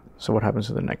Ultra. So what happens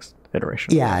to the next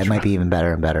iteration? Yeah, it might be even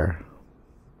better and better.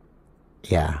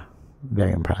 Yeah,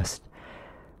 very impressed.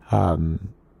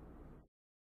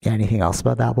 Anything else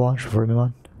about the Apple Watch before we move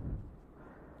on?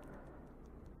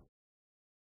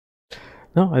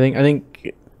 No, I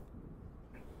think.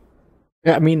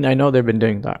 Yeah, I mean, I know they've been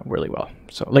doing that really well.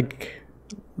 So, like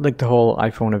the whole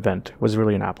iPhone event was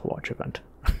really an Apple Watch event.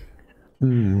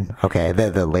 Okay,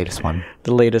 the latest one.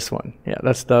 The latest one, yeah.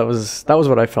 That was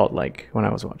what I felt like when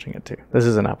I was watching it too. This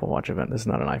is an Apple Watch event. This is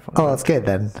not an iPhone. Oh, that's good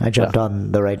then. I jumped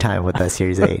on the right time with the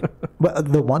Series 8.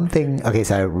 But the one thing,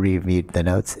 so I reviewed the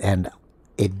notes and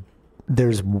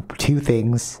there's 2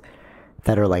 things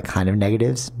that are like kind of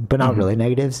negatives, but not really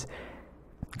negatives.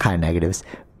 Kind of negatives.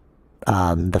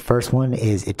 The first one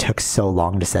is it took so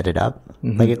long to set it up.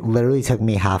 Like it literally took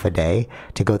me half a day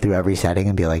to go through every setting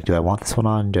and be like, do I want this one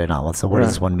on? Do I not want this? What does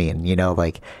this one mean?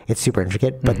 Like it's super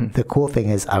intricate. But the cool thing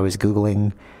is I was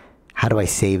Googling, how do I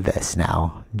save this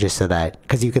now? Just so that,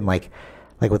 because you can like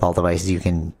with all devices, you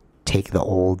can take the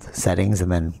old settings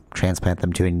and then transplant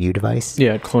them to a new device.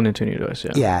 Yeah, clone into a new device.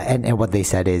 Yeah, and what they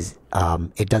said is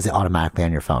it does it automatically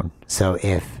on your phone. So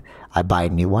if I buy a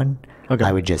new one,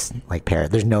 I would just like pair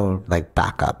it. There's no like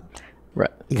backup.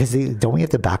 Right. Because don't we have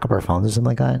to back up our phones or something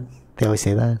like that? They always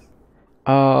say that.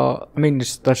 I mean,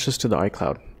 that's just to the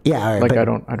iCloud. Yeah, all right, Like but,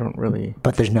 I don't really.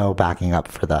 but there's no backing up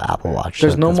for the Apple Watch.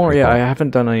 There's so no that's more. pretty Yeah, cool. I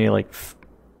haven't done any like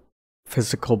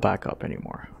physical backup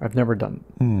anymore. I've never done.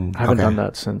 I haven't okay. done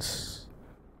that since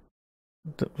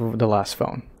the last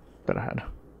phone that I had.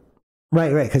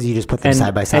 Right, because you just put them And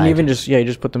side by side. and even just you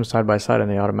just put them side by side and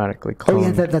they automatically clone. Oh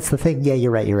yeah, that's the thing. Yeah,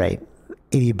 you're right.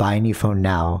 If you buy a new phone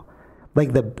now,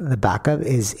 like the backup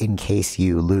is in case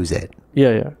you lose it.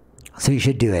 Yeah. So you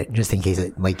should do it just in case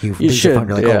it like you You lose your phone. should,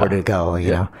 You're like, yeah. oh, where did it go?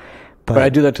 You know. But I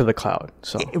do that to the cloud.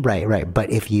 So Right.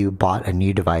 But if you bought a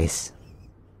new device,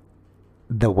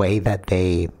 the way that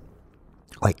they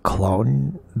like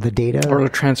clone the data or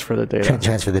transfer the data.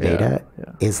 transfer the data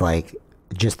is like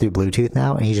just through Bluetooth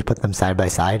now, and you just put them side by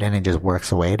side, and it just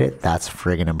works away at it. That's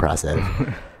friggin' impressive.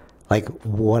 Like,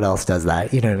 what else does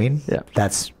that? You know what I mean? Yeah.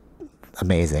 That's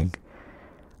amazing.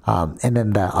 And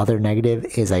then the other negative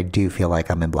is I do feel like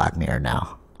I'm in Black Mirror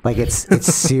now. Like it's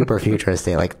super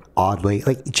futuristic, like oddly,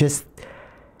 like just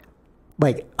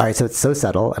like, all right, so it's so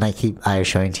subtle, and I was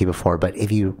showing to you before, but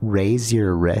if you raise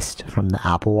your wrist from the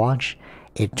Apple Watch,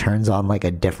 it turns on like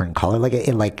a different color. Like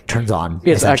it like turns on.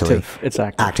 It's essentially. active. It's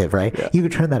active. Active, right? Yeah. You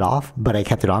could turn that off, but I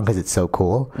kept it on because it's so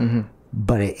cool.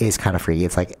 But it is kind of freaky.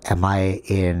 It's like, am I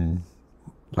in,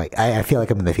 like, I feel like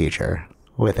I'm in the future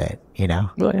with it, you know?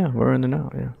 Well, yeah, we're in the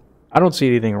now. Yeah, I don't see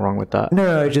anything wrong with that.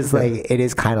 No, it's just like, it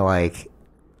is kind of like,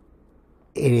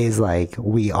 it is like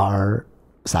we are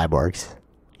cyborgs.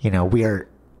 You know, we are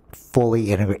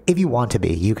fully integrated. If you want to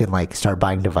be, you can like start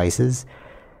buying devices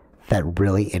that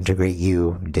really integrate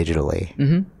you digitally.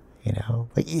 You know,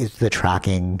 like it's the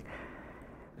tracking.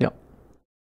 Yeah.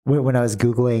 When I was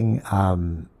Googling,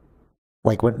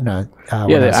 like when Yeah, I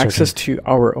the was access searching- to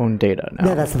our own data now.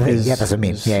 Yeah, that's the thing. Yeah, that's what I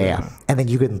mean. is, Yeah. And then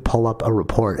you can pull up a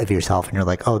report of yourself, and you're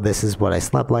like, oh, this is what I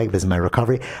slept like. This is my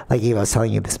recovery. Like Eve, I was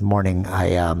telling you this morning,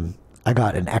 I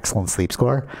got an excellent sleep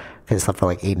score because I slept for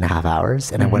like 8.5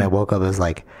 hours, and then when I woke up, it was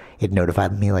like it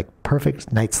notified me like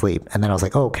perfect night's sleep, and then I was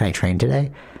like, oh, can I train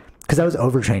today? Because I was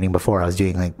overtraining before. I was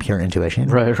doing like pure intuition.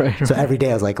 Right. So every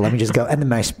day I was like, let me just go, and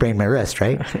then I sprained my wrist,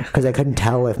 right? Because I couldn't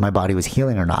tell if my body was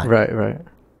healing or not. Right.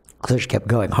 So I just kept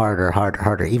going harder.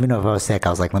 Even though if I was sick, I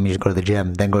was like, let me just go to the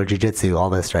gym, then go to jiu-jitsu, all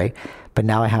this, right? But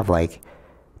now I have like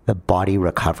the body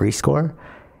recovery score.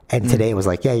 And today it was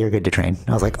like, yeah, you're good to train.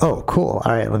 I was like, oh, cool.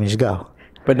 All right, let me just go.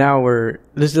 But now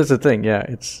this is the thing. Yeah,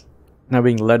 it's now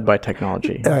being led by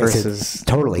technology All right, so versus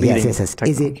totally. leading Yes.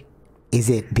 technology. Is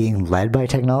it being led by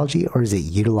technology, or is it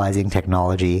utilizing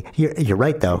technology? You're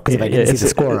right, though, because if I didn't see the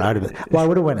score out of it, well, I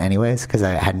would have went anyways because I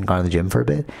hadn't gone to the gym for a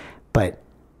bit. But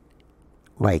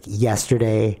like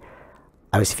yesterday,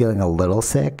 I was feeling a little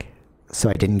sick, so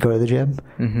I didn't go to the gym.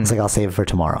 It's like, I'll save it for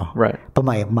tomorrow. Right. But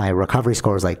my recovery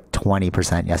score was like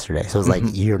 20% yesterday. So it was like,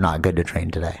 you're not good to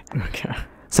train today. Okay.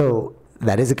 So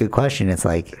that is a good question. It's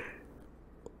like,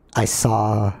 I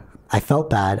felt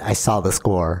bad. I saw the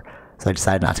score, so I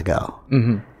decided not to go.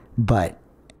 But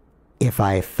if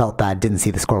I felt bad, didn't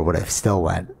see the score, would have still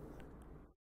went.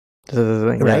 That's the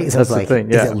thing. Right? Yeah, So that's it's like, the thing.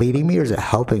 is Yeah. it leading me or is it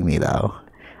helping me though?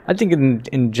 I think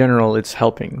in general it's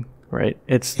helping, right?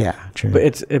 It's Yeah, true. but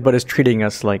it's treating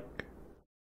us like,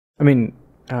 I mean,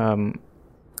 like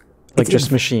It's just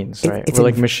in- machines, right? It's We're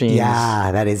like in- machines.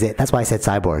 Yeah, that is it. That's why I said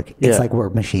cyborg. Yeah. It's like we're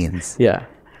machines. Yeah.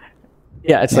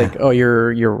 It's like, oh,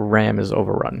 your RAM is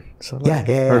overrun. So like,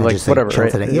 Yeah. or like just, whatever, chill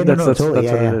right? today. Yeah, that's totally. what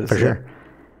Yeah, it is. for sure.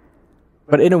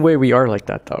 But in a way, we are like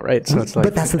that, though, right? So it's like,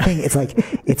 But that's the thing.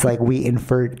 It's like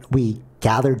we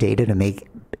gather data to make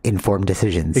informed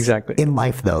decisions. Exactly. In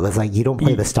life, though, that's like you don't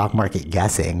play the stock market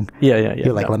guessing. yeah.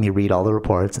 You're like, no. let me read all the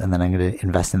reports, and then I'm going to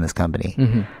invest in this company.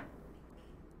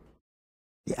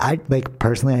 I like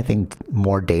personally, I think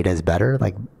more data is better.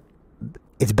 Like,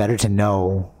 it's better to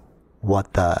know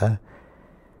what the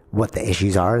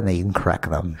issues are, and then you can correct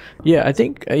them. Yeah, I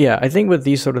think with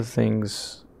these sort of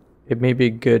things, it may be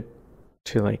good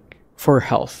to like for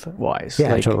health wise.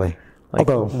 Yeah, like, totally. Like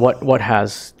Although, what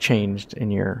has changed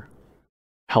in your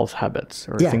health habits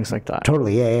or things like that.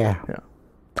 Totally. Yeah. Yeah.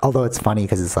 Although it's funny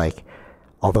because it's like,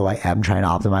 although I am trying to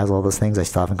optimize all those things, I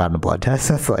still haven't gotten a blood test.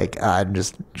 It's like, I'm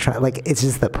just trying, like, it's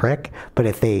just the prick. But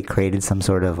if they created some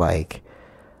sort of like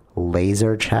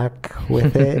laser check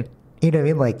with it, you know what I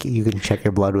mean? Like, you can check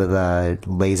your blood with a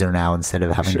laser now instead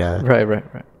of having to,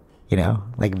 Right. you know,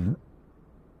 like,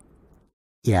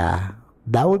 yeah,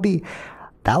 that would be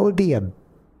a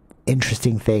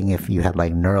interesting thing if you had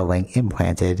like Neuralink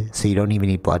implanted, so you don't even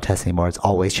need blood tests anymore. It's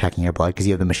always checking your blood because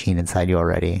you have the machine inside you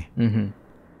already.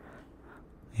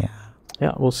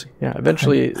 Yeah, we'll see. Yeah,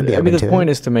 eventually. I'd be I mean, open the to point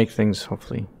it. is to make things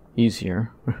hopefully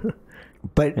easier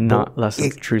But and not less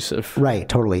it- intrusive. Right,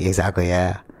 totally, exactly,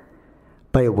 yeah.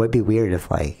 But it would be weird if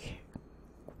like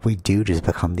we do just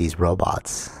become these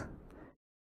robots.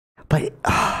 But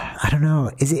I don't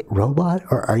know. Is it robot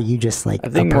or are you just like I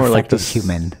think a more like perfected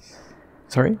human?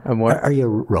 Sorry, I'm what? Are you a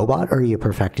robot or are you a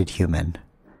perfected human?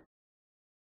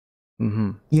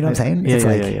 Mm-hmm. You know what I'm saying? Yeah, It's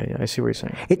like, yeah. I see what you're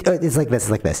saying. It's like this. It's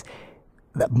like this.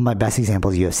 My best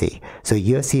example is UFC. So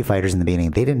UFC fighters in the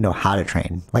beginning, they didn't know how to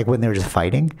train, like when they were just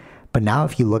fighting. But now,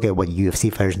 if you look at what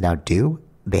UFC fighters now do,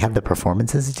 they have the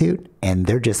Performance Institute, and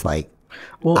they're just like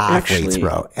athletes,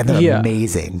 bro, and they're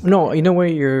amazing. No, you know what?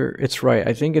 It's right.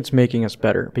 I think it's making us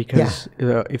better because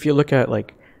if you look at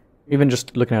like even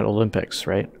just looking at Olympics,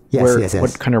 right? Yes.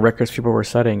 What kind of records people were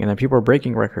setting, and then people were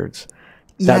breaking records.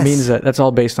 That means that that's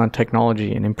all based on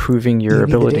technology and improving your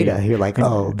ability. The data. You're like,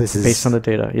 oh, this is based on the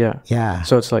data. Yeah.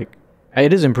 So it's like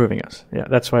it is improving us. Yeah,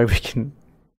 that's why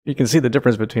you can see the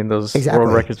difference between those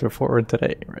world records before and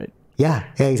today, right? Yeah,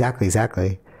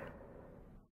 exactly.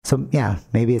 So yeah,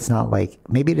 maybe it's not like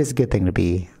maybe it is a good thing to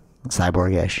be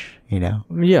cyborgish, you know?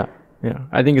 Yeah.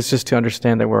 I think it's just to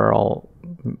understand that we're all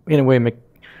in a way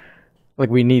like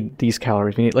we need these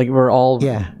calories. We need like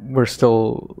we're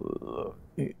still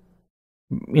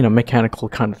mechanical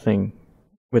kind of thing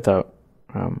without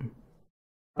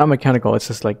not mechanical. It's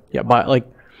just like but like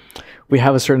we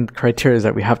have a certain criteria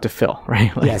that we have to fill,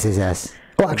 right? Like, yes.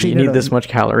 Well, actually, you need this much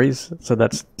calories, so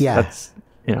that's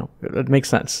it makes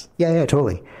sense. Yeah,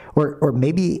 totally. Or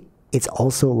maybe it's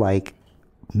also like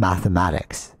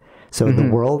mathematics. So the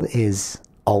world is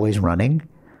always running,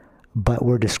 but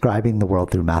we're describing the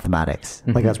world through mathematics.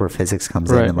 Like that's where physics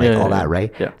comes in and like all that,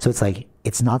 right? Yeah. So it's like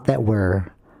it's not that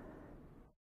we're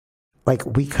like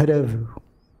we could have.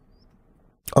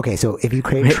 Okay, so if you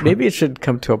create, maybe it should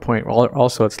come to a point.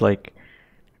 Also, it's like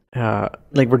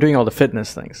we're doing all the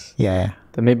fitness things. Yeah.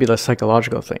 Then maybe the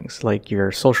psychological things, like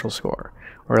your social score,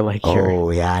 or like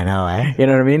your. Yeah, I know. You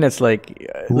know what I mean? It's like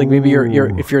maybe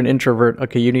you're if you're an introvert,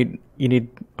 okay, you need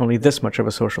only this much of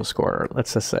a social score,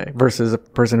 let's just say, versus a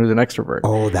person who's an extrovert.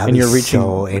 Oh, that'd be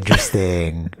so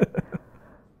interesting.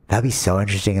 That'd be so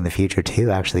interesting in the future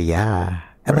too. Actually, yeah.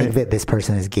 And like this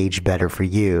person is gauged better for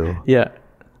you. Yeah.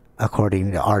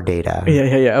 According to our data.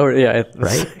 Yeah. Oh, yeah.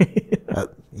 Right?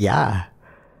 Yeah.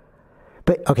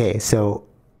 But okay, so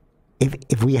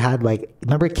if we had like,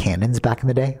 remember cannons back in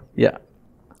the day? Yeah.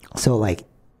 So like,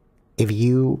 if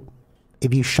you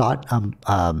shot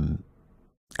an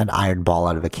iron ball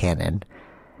out of a cannon,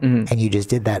 and you just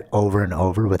did that over and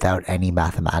over without any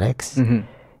mathematics,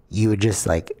 you would just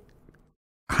like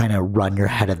kind of run your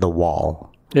head at the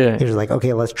wall. Yeah. You're just like,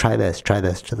 okay, let's try this,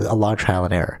 a lot of trial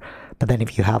and error. But then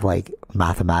if you have like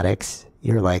mathematics,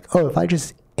 you're like, oh, if I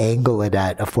just angle it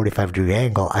at a 45-degree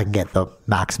angle, I can get the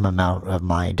maximum amount of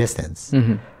my distance.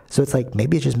 So it's like,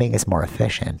 maybe it's just making us more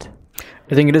efficient.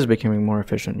 I think it is becoming more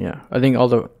efficient, yeah. I think all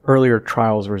the earlier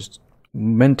trials were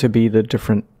meant to be the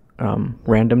different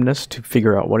randomness to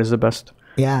figure out what is the best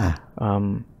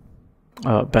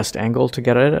best angle to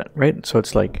get at it, right? So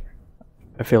it's like,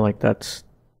 I feel like that's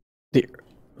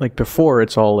like before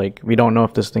it's all like we don't know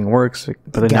if this thing works,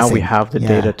 but then now we have the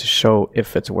data to show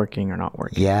if it's working or not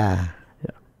working. Yeah.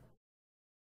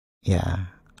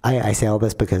 I say all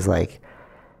this because like,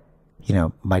 you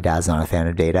know, my dad's not a fan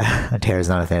of data. Tara's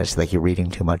not a fan. She's like, you're reading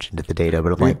too much into the data.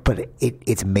 But I'm like, but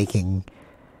it's making.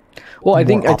 Well, I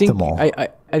think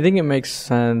it makes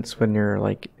sense when you're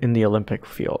like in the Olympic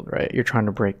field, right? You're trying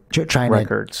to break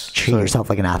records. To treat yourself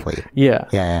like an athlete. Yeah.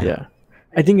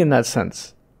 I think in that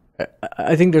sense,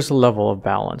 I think there's a level of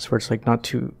balance where it's like not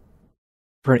too,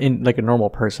 like a normal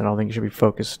person, I don't think you should be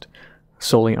focused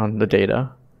solely on the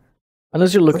data.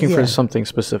 Unless you're looking for something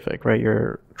specific, right?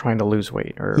 You're trying to lose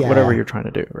weight or whatever you're trying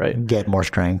to do, right? Get more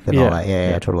strength and all that.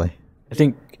 Yeah, totally. I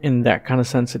think in that kind of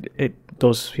sense,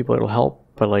 those people, it'll help.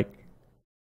 But like,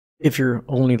 if you're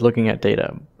only looking at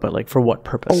data, but like for what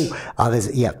purpose?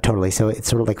 Totally. So it's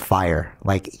sort of like fire.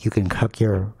 Like you can cook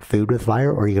your food with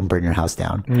fire or you can burn your house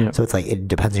down. Yeah. So it's like, it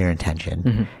depends on your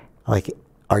intention. Like,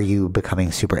 are you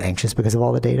becoming super anxious because of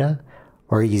all the data?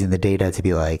 Or are you using the data to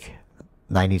be like,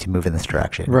 I need to move in this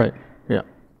direction? Right. Yeah.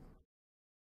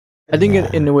 I think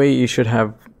in a way you should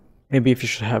have, maybe if you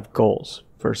should have goals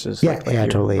versus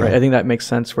totally. Right. I think that makes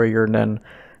sense where you're then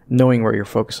knowing where you're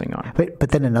focusing on. But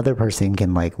then another person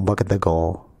can like look at the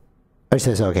goal. Or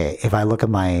says, okay, if I look at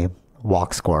my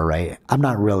walk score, right, I'm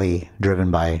not really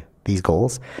driven by these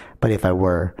goals. But if I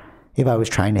was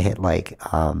trying to hit like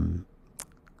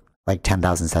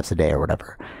 10,000 steps a day or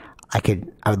whatever, I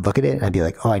would look at it and I'd be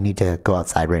like, oh, I need to go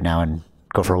outside right now and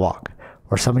go for a walk.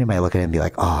 Or somebody might look at it and be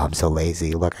like, oh, I'm so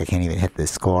lazy. Look, I can't even hit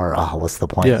this score. Oh, what's the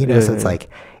point? So it's like,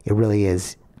 it really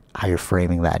is how you're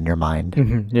framing that in your mind,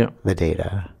 the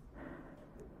data.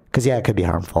 Because, it could be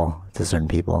harmful to certain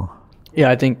people. Yeah,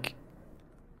 I think.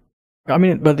 I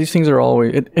mean, but these things are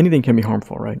always anything can be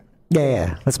harmful, right?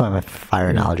 Yeah. That's my fire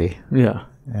analogy. Yeah.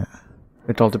 Yeah.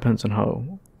 It all depends on how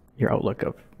your outlook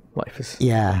of life is.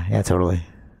 Yeah, totally.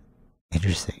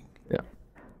 Interesting. Yeah.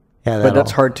 Yeah, But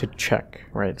that's hard to check,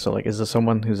 right? So, like, is this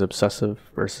someone who's obsessive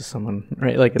versus someone,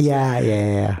 right? Like,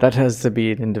 Yeah. that has to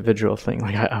be an individual thing.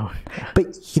 Like,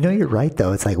 But you're right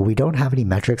though. It's like we don't have any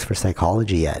metrics for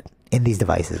psychology yet in these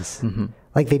devices. Mm-hmm.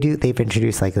 Like they've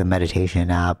introduced like the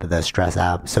meditation app, the stress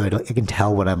app, so it can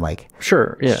tell when I'm like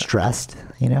sure, yeah, stressed,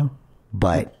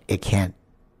 but it can't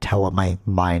tell what my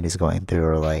mind is going through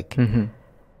or like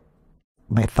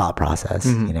my thought process.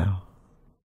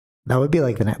 That would be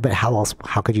like but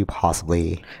how could you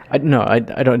possibly? I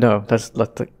don't know. That's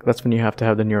when you have to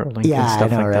have the Neuralink and stuff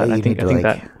like right? that. I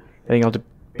think I'll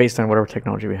based on whatever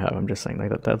technology we have. I'm just saying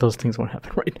like that those things won't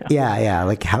happen right now. Yeah,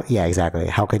 like how? Yeah, exactly.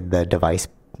 How could the device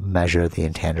measure the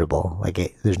intangible?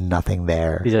 Like there's nothing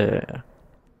there.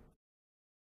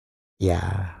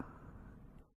 Yeah.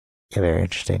 Very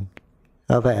interesting.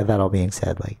 That all being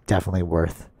said, like definitely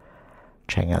worth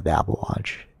checking out the Apple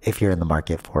Watch if you're in the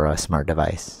market for a smart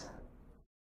device.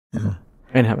 And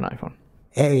have an iPhone.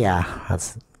 Yeah.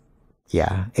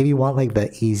 If you want like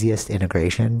the easiest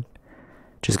integration,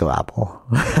 just go Apple.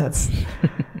 I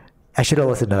should have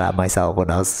listened to that myself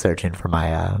when I was searching for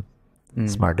my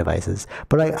smart devices.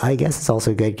 But I guess it's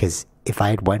also good because if I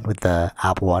had went with the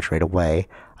Apple Watch right away,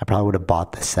 I probably would have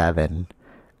bought the 7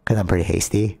 because I'm pretty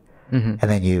hasty. And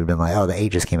then you'd been like, oh, the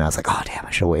 8 just came out. I was like, oh, damn,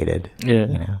 I should have waited.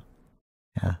 Yeah.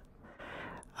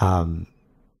 Yeah.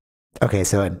 Okay,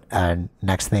 so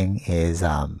next thing is,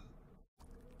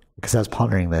 because I was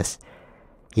pondering this,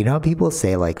 how people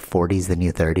say like 40 is the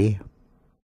new 30?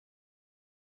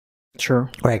 Sure.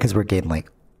 Right, because we're getting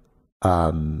like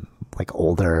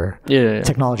older. Yeah.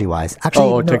 Technology wise,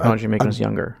 actually. Technology making us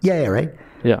younger. Yeah, right.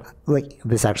 Yeah. Like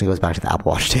this actually goes back to the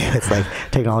Apple Watch too. It's like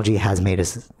technology has made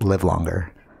us live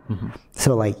longer.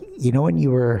 So like when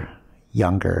you were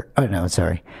younger,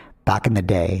 back in the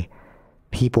day,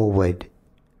 people would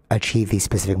achieve these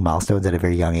specific milestones at a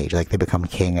very young age. Like they become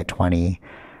king at 20.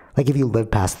 Like if you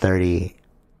live past 30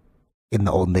 in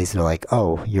the olden days, they're like,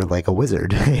 oh, you're like a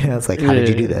wizard. It's like, how did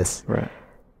you do this? Right.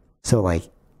 So like,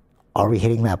 are we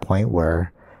hitting that point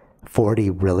where 40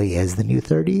 really is the new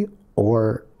 30?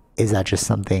 Or is that just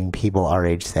something people our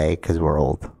age say because we're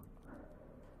old?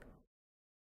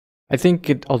 I think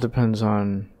it all depends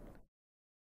on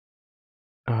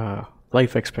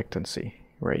life expectancy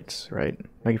rates, right?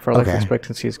 Like if our life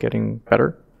expectancy is getting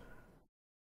better,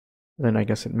 then I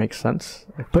guess it makes sense.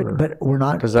 But we're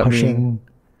not pushing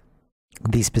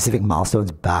these specific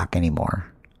milestones back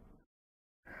anymore.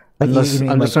 Like that's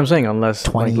what I'm saying. Unless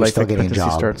 20, life still getting a expectancy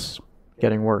job. starts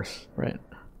getting worse, right?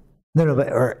 No,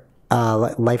 but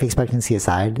life expectancy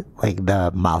aside, like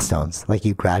the milestones, like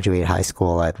you graduate high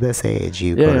school at this age,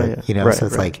 you go to, right, so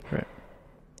it's like,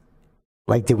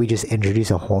 did we just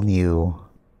introduce a whole new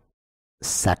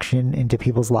section into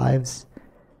people's lives?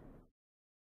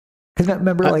 Because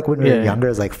remember, like when we were younger,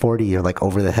 it was like 40, you're like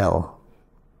over the hill.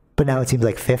 But now it seems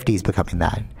like 50 is becoming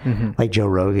that. Like Joe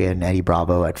Rogan, Eddie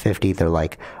Bravo at 50, they're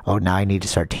like, oh, now I need to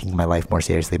start taking my life more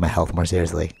seriously, my health more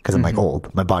seriously, because I'm like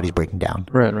old, my body's breaking down.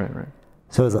 Right.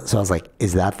 So I was like,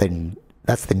 is that's the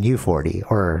new 40?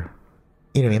 Or,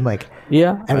 you know what I mean? Like,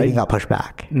 everything got pushed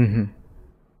back.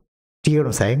 Do you get what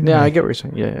I'm saying? Yeah, I get what you're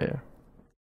saying. Yeah.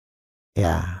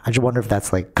 Yeah. I just wonder if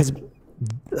that's like, because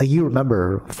like, you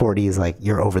remember 40 is like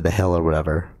you're over the hill or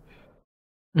whatever.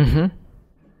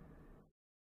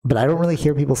 But I don't really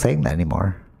hear people saying that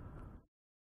anymore.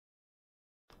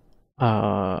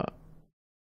 Yeah,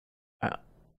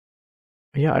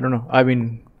 I don't know. I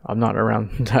mean, I'm not around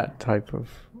that type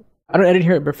of. I didn't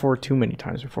hear it before too many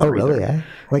times before. Oh, really? Yeah.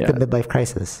 Like the midlife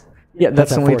crisis. Yeah,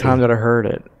 that's the only time that I heard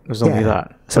it. It was only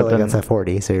that. So like that's at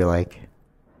 40. So you're like.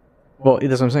 Well,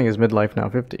 that's what I'm saying. Is midlife now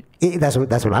 50? That's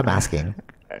what I'm asking.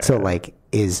 So like,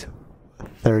 is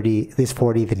 40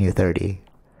 the new 30?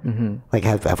 Like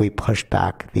have we pushed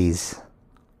back these,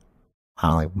 I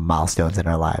don't know, like milestones in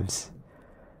our lives?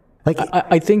 Like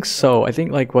I think so. I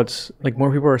think like what's like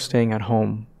more people are staying at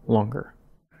home longer.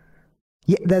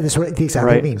 Yeah, that's right.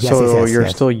 Exactly what I mean. Yes, so you're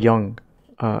still young,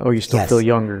 or you still feel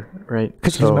younger, right?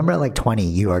 Because remember, at like 20,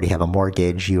 you already have a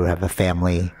mortgage, you have a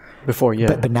family. Before,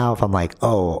 yeah. But now, if I'm like,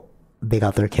 oh, they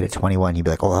got their kid at 21, you'd be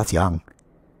like, oh, that's young.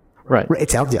 Right. It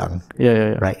sounds young.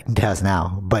 Yeah. Right. To us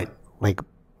now, but like,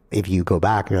 if you go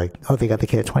back, you're like, oh, they got the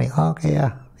kid at 20. Oh, okay,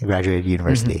 yeah, they graduated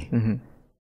university.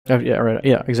 Yeah, right.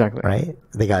 Yeah, exactly. Right.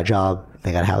 They got a job.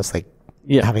 They got a house. Like,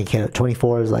 Yeah. Having a kid at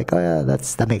 24 is like, oh yeah,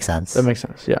 that makes sense. That makes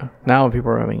sense. Yeah. Now people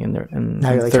are having in their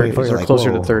Now you're like 30s 24, you're or like,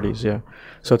 closer whoa. to 30s. Yeah.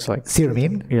 So it's like, See what I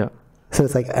mean? yeah. So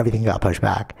it's like everything got pushed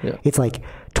back. Yeah. It's like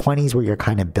 20s where you're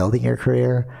kind of building your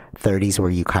career, 30s where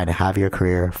you kind of have your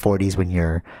career, 40s when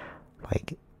you're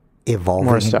like evolving,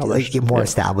 More established. like, more Yeah.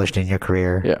 established in your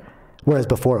career. Yeah. Whereas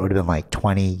before it would have been like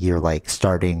 20, you're like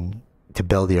starting to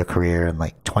build your career, and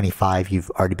like 25, you've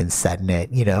already been setting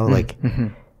it, you know, like,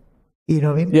 you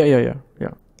know what I mean? Yeah. Yeah. Yeah.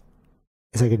 Yeah.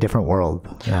 It's like a different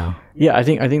world. Yeah. Yeah, I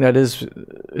think that is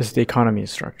the economy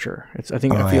structure. I feel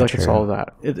like it's true. all of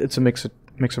that. It's a mix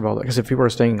of all that. Because if people are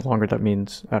staying longer, that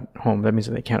means at home. That means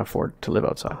that they can't afford to live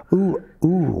outside.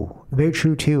 Ooh, very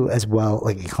true too, as well.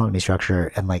 Like economy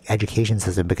structure and like education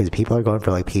system, because people are going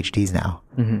for like PhDs now,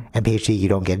 and PhD you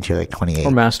don't get into like 28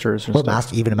 Or masters. or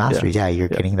even a master's. Yeah, you're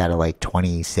getting that at like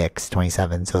 26,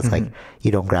 27. So it's like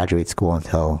you don't graduate school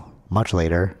until much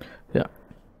later. Yeah.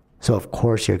 So of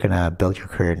course you're gonna build your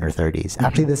career in your 30s.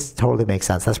 Actually, this totally makes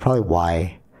sense. That's probably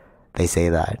why they say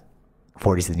that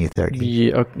 40s the new 30.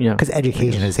 Yeah. Yeah. Because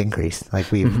education has increased.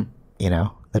 Like we've, you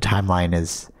know, the timeline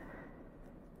is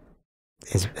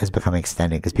becoming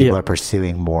extended because people are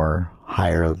pursuing more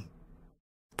higher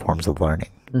forms of learning.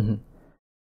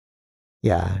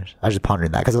 Yeah, I was just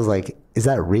pondering that because I was like, is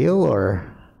that real or,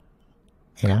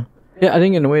 you know? Yeah, I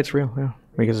think in a way it's real. Yeah,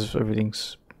 because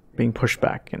everything's being pushed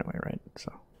back in a way, right?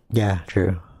 So. Yeah,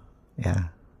 true. Yeah.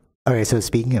 Okay, so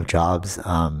speaking of jobs,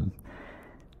 I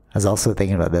was also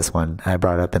thinking about this one. I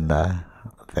brought it up in the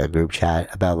group chat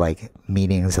about like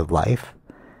meanings of life.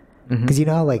 Because you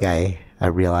know, like I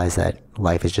realized that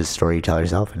life is just a story you tell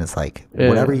yourself, and it's like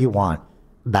whatever you want,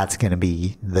 that's gonna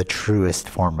be the truest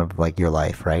form of like your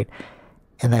life, right?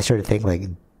 And I started thinking like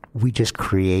we just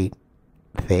create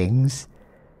things.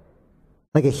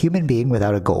 Like a human being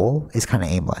without a goal is kind of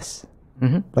aimless.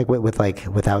 Like with like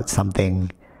without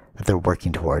something that they're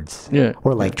working towards,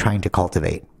 or like trying to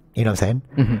cultivate. You know what I'm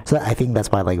saying? So I think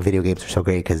that's why like video games are so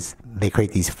great, because they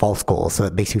create these false goals, so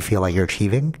it makes you feel like you're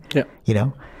achieving. Yeah. You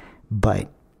know, but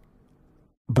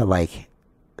like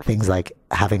things like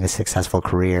having a successful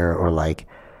career or like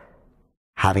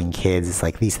having kids, it's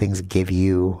like these things give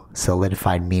you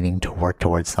solidified meaning to work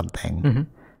towards something.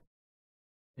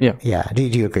 Yeah. Yeah. Do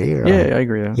you agree? Or Yeah, I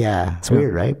agree. Yeah. Yeah. It's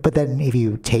weird, right? But then if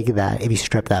you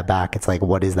strip that back, it's like,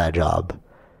 what is that job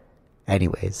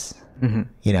anyways?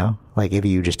 You know, like if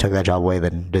you just took that job away,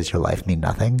 then does your life mean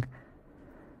nothing?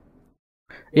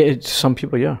 Some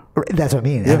people, yeah. That's what I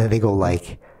mean. Yeah. And then they go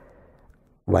like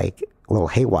a little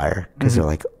haywire because they're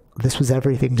like, this was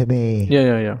everything to me.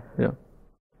 Yeah.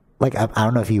 Like, I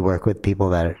don't know if you work with people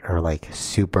that are like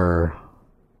super,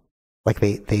 like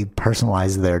they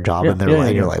personalize their job and they're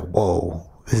like, you're like, whoa,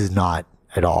 this is not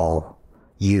at all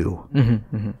you.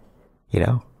 You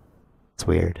know, it's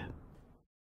weird.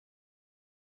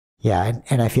 Yeah,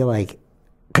 and I feel like,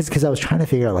 because I was trying to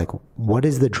figure out like what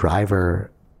is the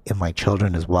driver in like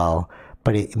children as well,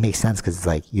 but it makes sense because it's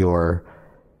like you're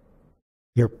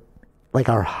like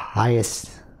our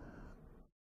highest,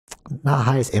 not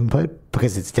highest input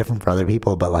because it's different for other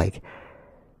people, but like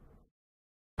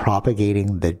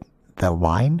propagating the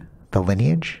line, the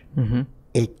lineage.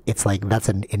 It's like that's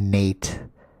an innate.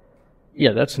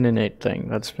 Yeah, that's an innate thing.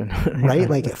 That's been right.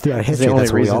 Like throughout history,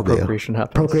 that's what we all do. Procreation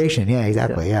happens. Procreation, yeah,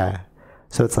 exactly, yeah.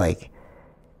 So it's like,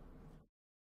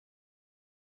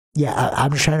 yeah,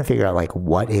 I'm just trying to figure out like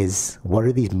what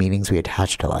are these meanings we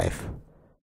attach to life?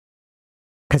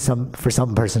 Because for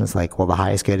some person it's like, well, the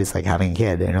highest good is like having a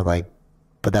kid, and you're like,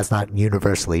 but that's not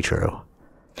universally true.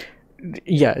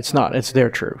 Yeah, it's not. It's their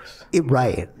truth.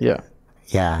 Right. Yeah.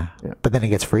 But then it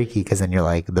gets freaky because then you're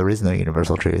like, there is no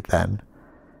universal truth then.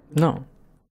 No.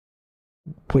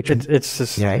 Which it's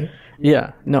just right.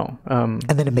 Yeah. No. And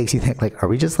then it makes you think like, are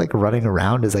we just like running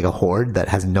around as like a horde that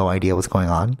has no idea what's going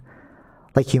on?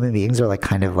 Like human beings are like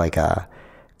kind of like a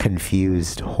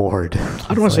confused horde. I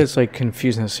don't want to say it's like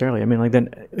confused necessarily. I mean, like then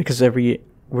because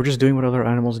we're just doing what other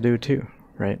animals do too,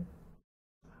 right?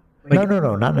 Like,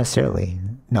 no, not necessarily.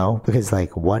 No, because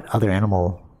like what other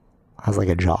animal has like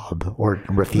a job or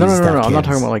refuses to have kids? I'm not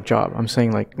talking about like job. I'm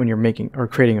saying like when you're making or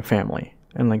creating a family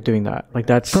and like doing that. Like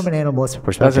that's from an animalistic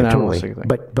perspective. That's an animalistic thing.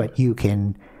 But you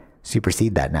can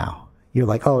supersede that now. You're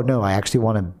like, oh no, I actually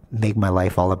want to make my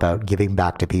life all about giving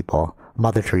back to people.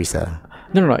 Mother Teresa.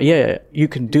 No. Yeah. You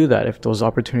can do that if those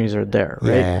opportunities are there,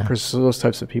 right? Yeah. For those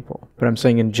types of people. But I'm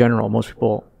saying in general, most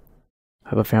people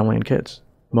have a family and kids.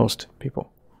 Most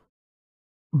people.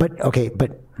 But okay,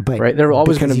 but right, there's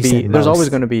always going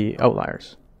to be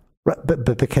outliers. Right,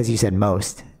 but because you said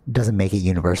most doesn't make it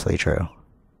universally true,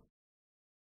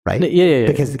 right? Yeah.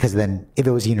 Because then if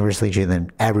it was universally true,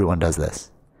 then everyone does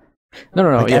this. No.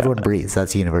 Like Yeah. everyone breathes.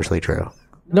 That's universally true.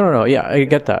 No. Yeah, I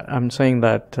get that. I'm saying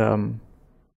that.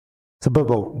 So,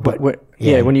 but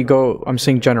Yeah, when you go, I'm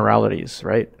saying generalities,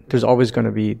 right? There's always going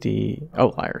to be the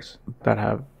outliers that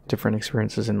have different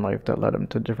experiences in life that led them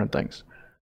to different things.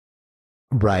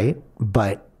 right,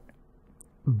 but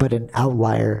an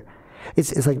outlier,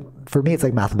 it's like, for me, it's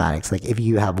like mathematics. Like if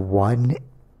you have one,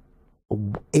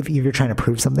 if you're trying to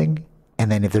prove something,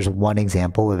 and then if there's one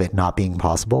example of it not being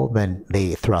possible, then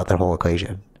they throw out their whole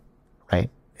equation, right?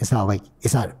 It's not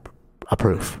a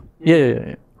proof,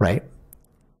 Yeah. right?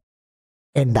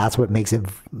 And that's what makes it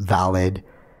valid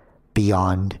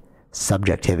beyond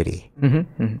subjectivity.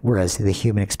 Whereas the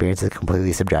human experience is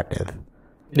completely subjective.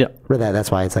 Yeah. For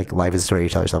that's why it's like life is a story you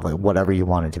tell yourself, like whatever you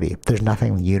want it to be. There's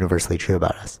nothing universally true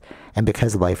about us. And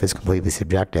because life is completely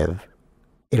subjective,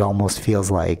 it almost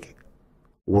feels like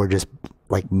we're just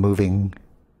like moving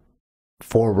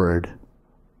forward,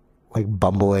 like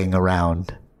bumbling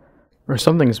around. Or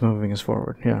something's moving us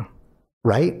forward. Yeah.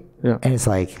 Right? Yeah. And it's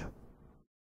like,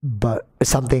 but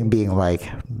something being like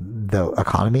the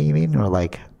economy, you mean? Or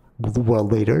like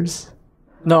world leaders?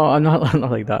 No, I'm not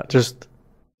like that. Just,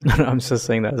 I'm just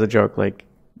saying that as a joke, like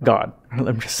God.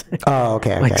 I'm just saying. Oh,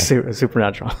 okay. Like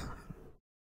supernatural.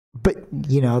 But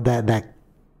you know, that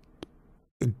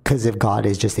because if God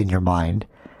is just in your mind,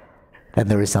 then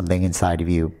there is something inside of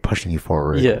you pushing you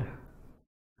forward. Yeah.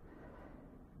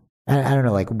 And I don't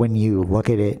know, like when you look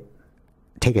at it,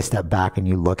 take a step back and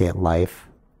you look at life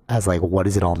as like, what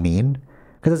does it all mean?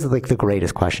 Because it's like the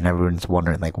greatest question. Everyone's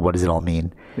wondering, like, what does it all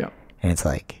mean? Yeah. And it's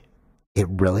like, it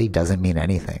really doesn't mean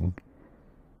anything.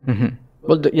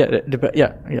 Well,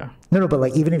 yeah. No, but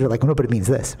like, even if you're like, no, but it means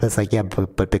this. But it's like, yeah,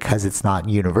 but because it's not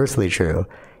universally true,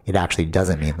 it actually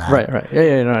doesn't mean that. Right.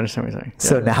 Yeah, no, I understand what you're saying.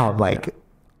 So now I'm like,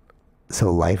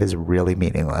 so life is really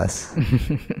meaningless.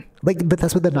 Like, but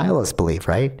that's what the nihilists believe,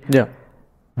 right? Yeah.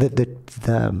 The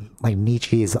like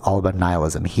Nietzsche is all about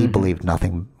nihilism. He believed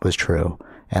nothing was true,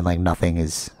 and like nothing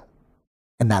is,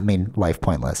 and that made life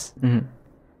pointless. And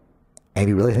if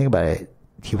you really think about it,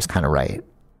 he was kind of right,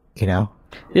 you know?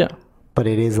 Yeah. But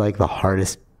it is like the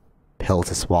hardest pill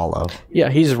to swallow. Yeah,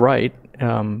 he's right.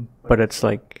 But it's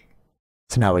like,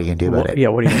 So now what are you gonna do about it? yeah,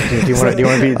 what do you do? Do you want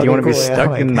to be cool, yeah, stuck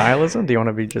like- in nihilism? Do you want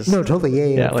to be just No,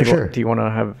 totally, yeah, like, for sure. do you want to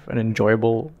have an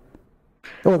enjoyable?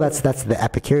 Well, that's the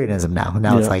Epicureanism now.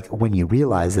 Now it's Yeah. like when you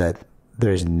realize that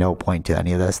there's no point to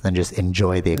any of this, then just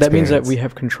enjoy the experience. That means that we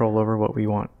have control over what we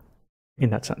want, in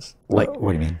that sense. Like,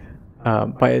 what do you mean?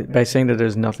 by saying that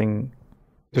there's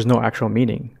no actual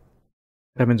meaning,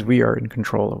 that means we are in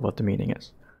control of what the meaning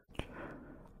is.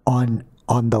 On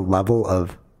the level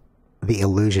of the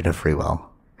illusion of free will.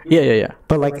 Yeah.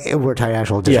 But like we're talking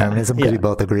actual determinism because yeah. we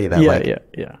both agree that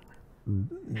Yeah.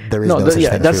 there is no such thing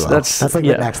as free will. That's like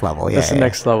the next level. Yeah, That's the yeah.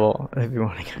 next level if you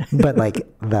want to get. But like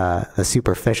the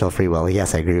superficial free will,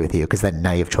 yes, I agree with you, because then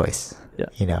now you have choice. Yeah.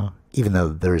 You know, even though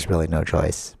there is really no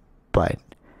choice. But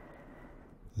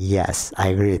yes, I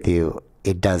agree with you.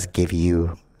 It does give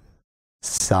you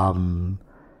some.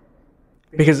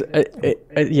 Because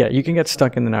you can get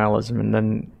stuck in the nihilism, and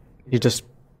then you just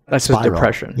that's just Spiral.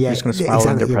 depression. Yeah, You're just going to spiral in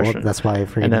exactly. depression. Well, that's why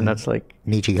and then that's like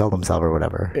Nietzsche killed himself or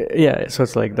whatever. yeah. So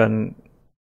it's like then.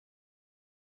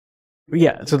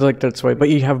 Yeah, so like that's why. But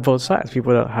you have both sides.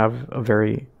 People that have a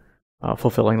very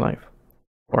fulfilling life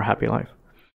or happy life.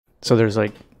 So there's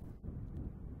like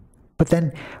But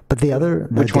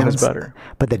which one is better?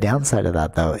 But the downside of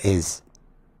that though is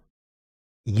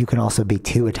you can also be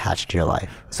too attached to your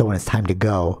life. So when it's time to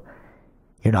go,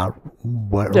 you're not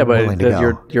willing to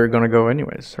go. You're going to go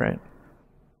anyways, right?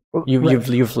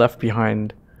 You've left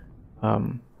behind. No,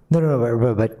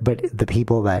 but the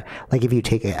people that, like, if you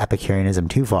take Epicureanism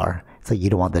too far, it's like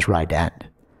you don't want this ride to end.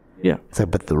 Yeah. It's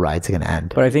like, but the ride's going to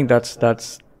end. But I think that's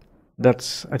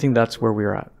I think that's where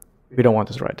we're at. We don't want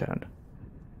this ride to end.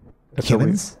 That's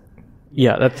Humans?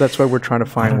 That's why we're trying to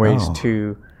find ways know.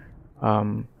 to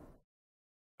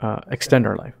extend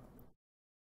our life.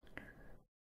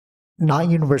 Not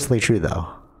universally true though.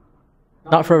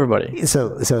 Not for everybody.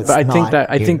 So it's But I think that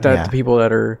yeah. the people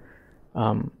that are,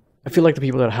 I feel like the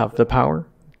people that have the power,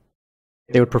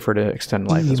 they would prefer to extend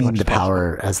life. You as mean much the as possible.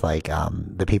 power as like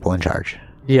the people in charge?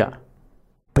 Yeah.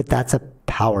 But that's a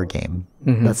power game.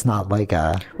 That's not like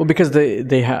a. Well, because the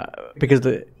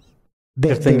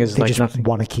thing is they like just nothing.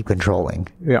 want to keep controlling.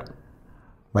 Yeah.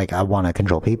 Like I want to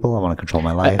control people. I want to control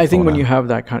my life. I think when wanna- you have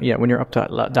that when you're up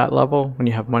to that level, when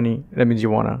you have money, that means you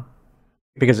want to,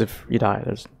 because if you die,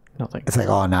 there's nothing. it's like,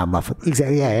 oh, now I'm left with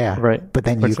exactly, yeah. Right. But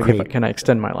then But you it's like, create. can I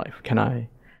extend my life? Can I?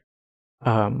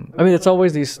 I mean, it's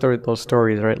always those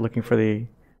stories, right? Looking for the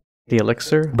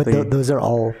elixir. But those are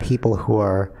all people who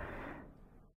are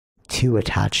too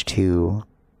attached to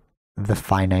the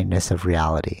finiteness of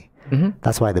reality.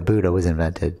 That's why the Buddha was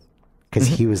invented, because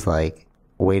he was like,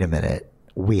 wait a minute,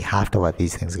 we have to let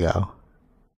these things go.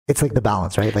 It's like the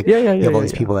balance, right? Like you have all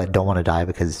these people that don't want to die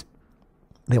because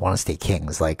they want to stay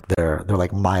kings. Like they're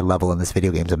like, my level in this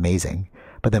video game is amazing.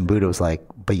 But then Buddha was like,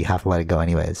 but you have to let it go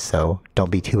anyways. So don't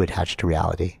be too attached to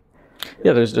reality.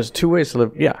 Yeah, there's two ways to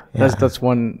live. Yeah,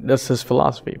 that's his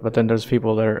philosophy. But then there's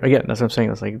people that are, again, that's what I'm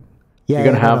saying. It's like you're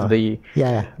gonna have the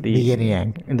yin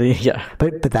and yang.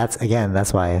 But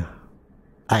that's why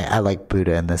I like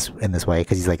Buddha in this way,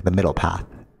 because he's like the middle path.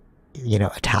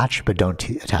 Attach, but don't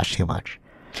attach too much.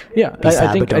 Yeah, be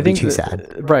sad, but don't be too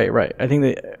sad. Right. I think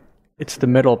that it's the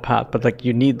middle path, but like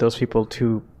you need those people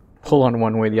to pull on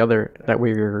one way or the other. That way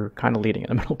you're kind of leading in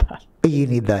the middle path. But you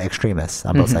need the extremists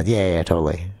on both sides. Yeah,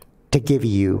 totally. To give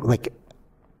you, like,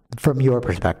 from your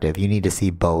perspective, you need to see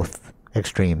both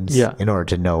extremes in order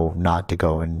to know not to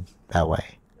go in that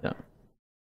way. Yeah.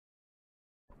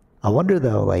 I wonder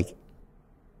though, like,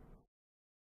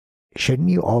 shouldn't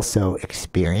you also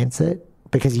experience it?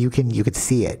 Because you could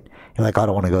see it. You're like, I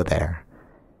don't want to go there.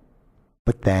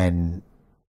 But then,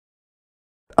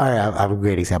 all right, I have a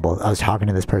great example. I was talking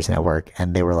to this person at work,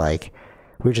 and they were like,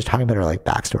 we were just talking about our like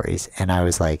backstories, and I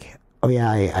was like, oh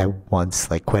yeah, I once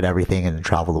like quit everything and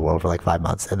traveled the world for like 5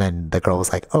 months. And then the girl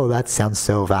was like, oh, that sounds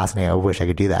so fascinating. I wish I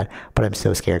could do that, but I'm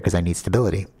so scared because I need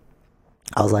stability.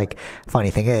 I was like,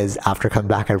 funny thing is, after coming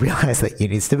back, I realized that you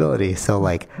need stability. So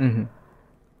like,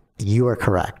 you are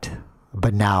correct,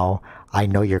 but now I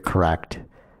know you're correct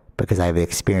because I have the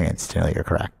experience to know you're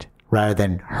correct, rather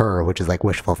than her, which is like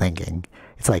wishful thinking.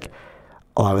 It's like,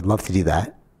 oh, I would love to do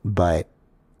that, but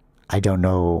I don't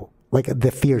know, like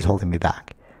the fear is holding me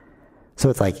back. So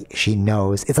it's like, she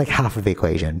knows, it's like half of the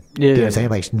equation. You know what I'm saying?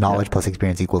 Like knowledge plus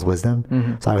experience equals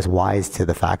wisdom. So I was wise to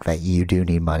the fact that you do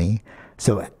need money.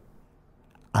 So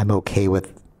I'm okay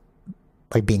with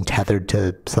like being tethered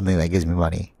to something that gives me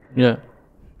money. Yeah.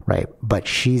 Right. But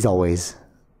she's always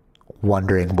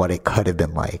wondering what it could have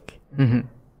been like.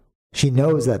 She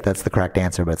knows that that's the correct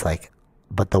answer, but it's like,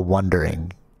 but the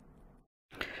wondering.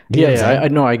 I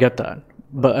know, I get that.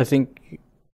 But I think,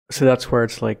 so that's where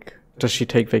it's like, does she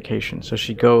take vacation? So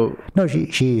she go... No,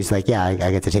 she's like, yeah, I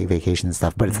get to take vacation and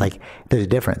stuff. But it's like, there's a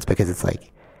difference, because it's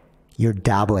like, you're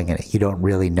dabbling in it. You don't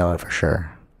really know it for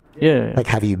sure. Yeah. Like,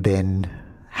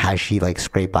 has she like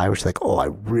scraped by where she's like, oh, I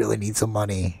really need some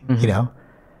money, you know?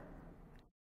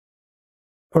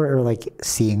 Or like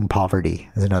seeing poverty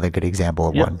is another good example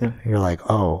of one. Yeah. You're like,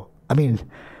 oh, I mean,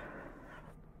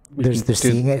 there's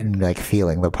seeing it and like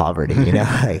feeling the poverty, you know?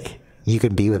 Like, you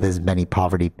can be with as many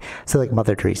poverty. So like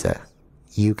Mother Teresa,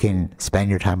 you can spend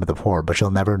your time with the poor, but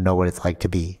she'll never know what it's like to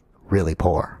be really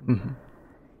poor.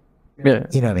 Yeah.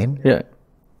 You know what I mean? Yeah.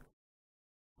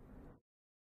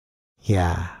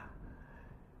 Yeah.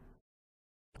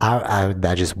 I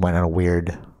just went on a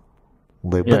weird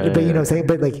loop. But you know what I'm saying?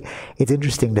 But like, it's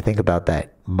interesting to think about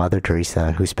that Mother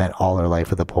Teresa, who spent all her life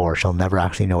with the poor, she'll never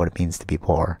actually know what it means to be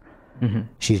poor.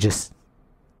 She's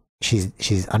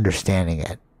understanding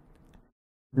it.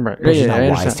 Right. But she's not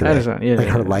wise to it. Like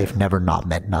her life never not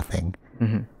meant nothing.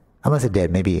 Unless it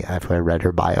did. Maybe if I read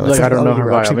her bio. Like, I don't know her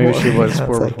bio. Maybe she was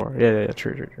poor before. Yeah.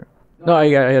 True. No,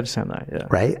 I understand that. Yeah.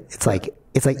 Right? It's like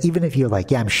even if you're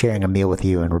like, yeah, I'm sharing a meal with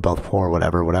you and we're both poor,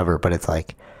 whatever. But it's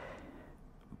like,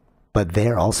 but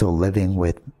they're also living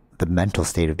with the mental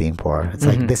state of being poor. It's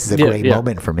like, this is a great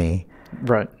moment for me.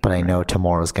 Right. But I know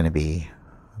tomorrow's going to be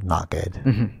not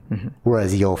good.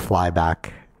 Whereas you'll fly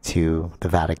back to the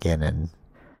Vatican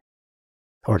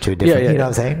or to a different, you know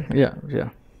what I'm saying? Yeah.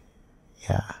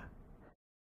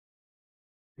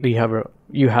 You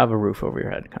have a roof over your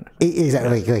head, kind of.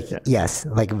 Exactly. Yes,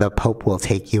 like the Pope will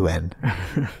take you in.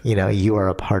 You know, you are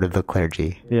a part of the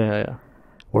clergy. Yeah.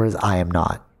 Whereas I am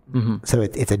not. So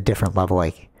it's a different level.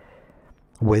 Like,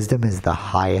 wisdom is the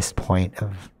highest point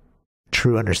of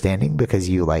true understanding, because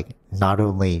you like not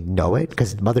only know it,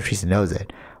 because Mother Teresa knows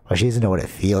it, but she doesn't know what it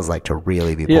feels like to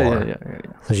really be poor. Yeah.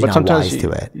 So she's not wise to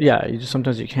it. Yeah,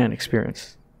 sometimes you can't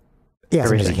experience. Yeah,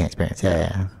 sometimes you can't experience.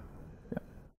 Yeah.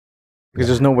 Because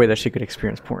there's no way that she could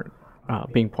experience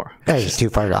being poor. Yeah, she's too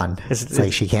far gone. It's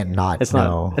like she can't know. It's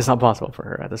not possible for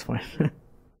her at this point.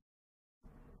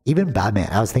 Even Batman,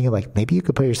 I was thinking like, maybe you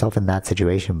could put yourself in that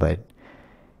situation, but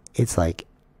it's like,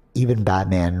 even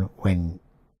Batman, when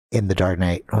in the Dark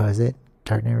Knight, what was it?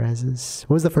 Dark Knight Rises?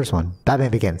 What was the first one?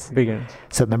 Batman Begins.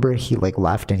 So remember, he like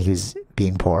left and he was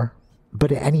being poor,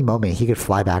 but at any moment he could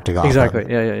fly back to Gotham. Exactly.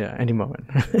 Yeah. Any moment.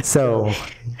 So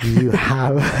you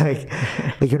have like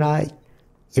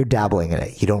you're dabbling in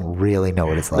it. You don't really know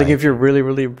what it's like. Like if you're really,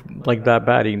 really like that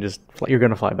bad, you can just you're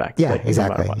gonna fly back. Yeah, like, no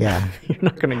exactly. matter what. Yeah. You're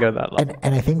not gonna go that level.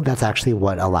 And I think that's actually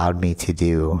what allowed me to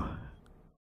do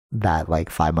that like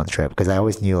 5-month trip, because I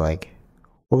always knew like,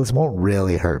 well, this won't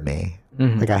really hurt me.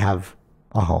 Like I have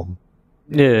a home.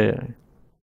 Yeah.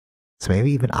 So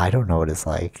maybe even I don't know what it's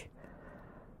like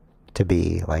to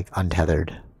be like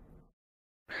untethered.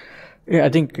 Yeah, I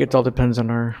think it all depends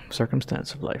on our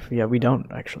circumstance of life. Yeah, we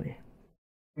don't actually.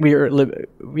 We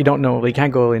don't know. We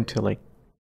can't go into like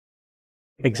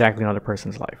exactly another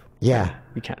person's life. Yeah.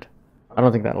 We can't. I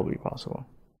don't think that'll be possible.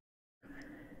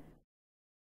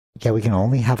 Yeah, we can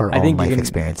only have our own life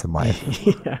experience in life.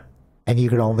 Yeah. And you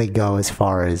can only go as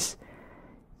far as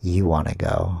you want to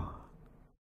go.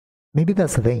 Maybe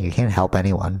that's the thing. You can't help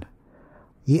anyone.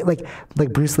 Like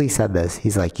Bruce Lee said this.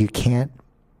 He's like, you can't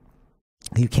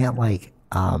like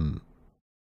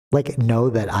know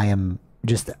that I am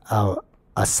just a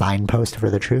signpost for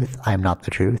the truth. I am not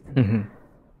the truth.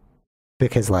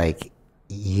 Because like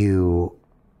you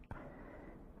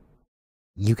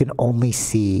can only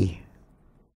see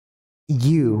what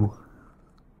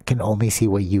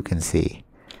you can see.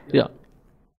 Yeah.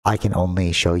 I can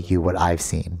only show you what I've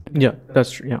seen. Yeah,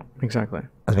 that's true. Yeah, exactly.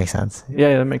 That makes sense.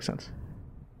 Yeah, that makes sense.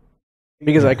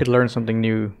 Because I could learn something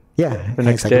new. Yeah, the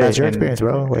next day. That's your experience,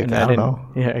 bro. Like I don't know.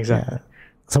 Yeah, exactly. Yeah.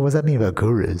 So what does that mean about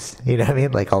gurus? You know what I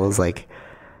mean? Like all those like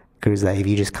gurus that if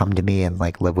you just come to me and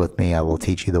like live with me, I will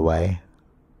teach you the way.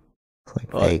 It's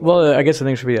like fake. Well, I guess the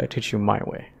thing should be I teach you my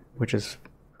way, which is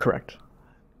correct.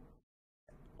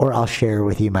 Or I'll share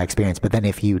with you my experience. But then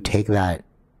if you take that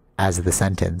as the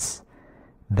sentence,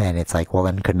 then it's like, well,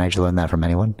 then couldn't I just learn that from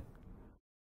anyone?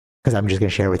 Because I'm just going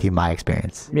to share with you my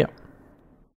experience. Yeah.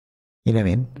 You know what I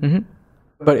mean? Mm-hmm.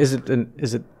 But is it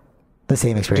the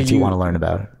same experience you want to learn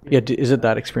about? Yeah. Is it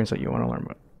that experience that you want to learn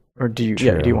about? Or do you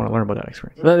want to learn about that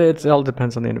experience? But it all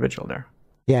depends on the individual there.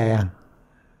 Yeah.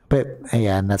 But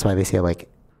yeah, and that's why they say like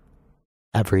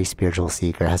every spiritual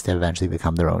seeker has to eventually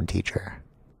become their own teacher.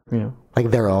 Yeah.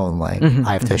 Like their own, like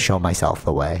I have to show myself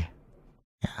the way.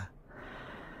 Yeah.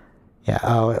 Yeah.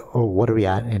 Oh, what are we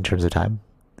at in terms of time?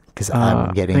 Because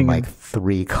I'm getting like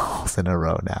 3 calls in a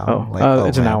row now.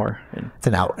 It's an hour in. It's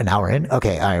an hour in?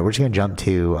 Okay. All right. We're just going to jump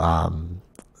to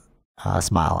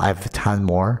Smile. I have a ton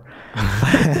more. We're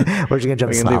just going to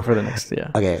jump to Smile. Leave for the next,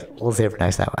 yeah. Okay. We'll save it for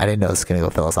next time. I didn't know this was going to go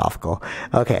philosophical.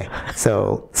 Okay.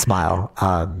 So Smile.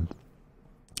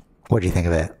 What do you think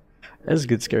of it? It's a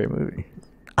good scary movie.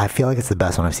 I feel like it's the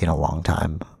best one I've seen in a long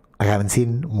time. Like, I haven't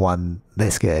seen one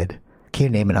this good. Can you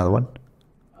name another one?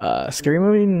 Scary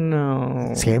movie?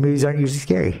 No. Scary movies aren't usually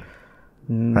scary,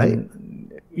 right?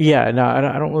 Yeah, no, I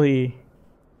don't really.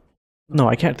 No,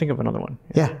 I can't think of another one.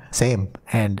 Yeah, same.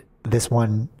 And this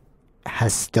one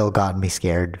has still gotten me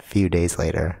scared a few days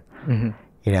later. You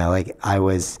know, like I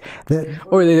was. The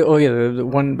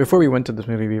one before we went to this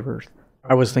movie,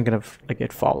 I was thinking of like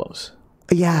It Follows.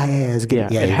 Yeah, it was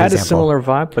good. Yeah, it had a similar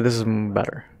vibe, but this is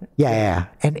better. Yeah.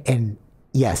 And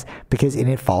yes, because in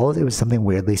It Follows, it was something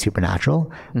weirdly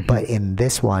supernatural, but in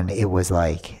this one, it was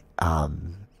like,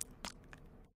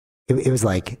 it was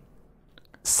like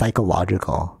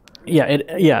psychological.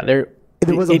 Yeah, there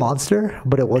was a monster,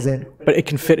 but it wasn't. But it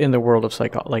can fit in the world of in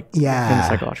the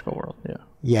psychological world. Yeah.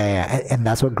 Yeah, and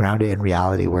that's what grounded in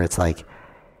reality, where it's like.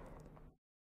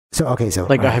 So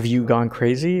like, have you gone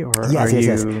crazy, or are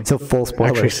you So full spoiler.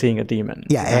 Actually seeing a demon?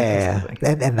 Yeah.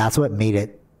 And that's what made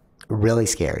it really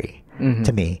scary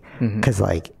to me, because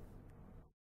like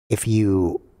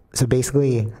so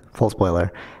basically, full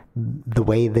spoiler, the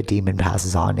way the demon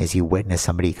passes on is you witness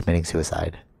somebody committing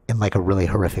suicide in like a really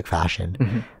horrific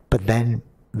fashion, but then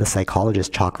the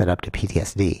psychologist chalk that up to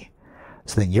PTSD.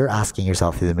 So then you're asking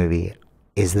yourself through the movie,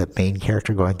 is the main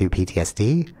character going through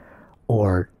PTSD,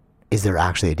 or is there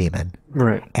actually a demon?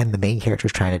 Right. And the main character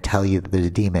is trying to tell you that there's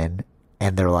a demon,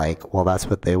 and they're like, well, that's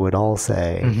what they would all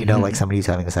say. You know, like somebody who's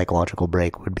having a psychological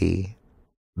break would be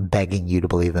begging you to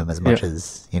believe them as much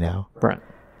as, you know. Right.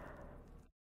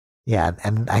 Yeah,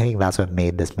 and I think that's what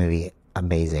made this movie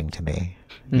amazing to me,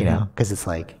 you know, because it's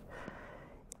like,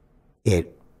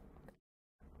 it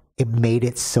made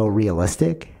it so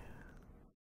realistic.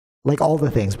 Like all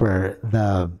the things where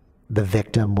the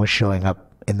victim was showing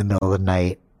up in the middle of the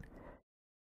night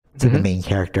to the main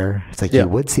character. It's like you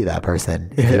would see that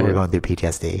person if they were going through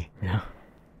PTSD. Yeah.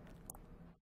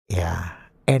 Yeah.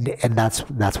 And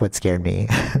that's what scared me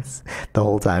the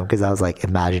whole time, because I was like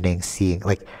imagining seeing,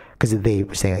 like, because they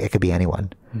were saying like, it could be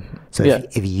anyone. So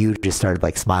if you just started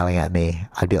like smiling at me,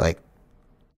 I'd be like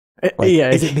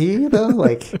is it me though?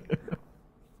 Like,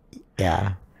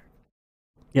 yeah,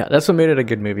 that's what made it a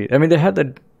good movie. I mean, they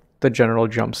had the general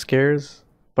jump scares,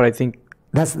 but I think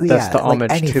That's the like homage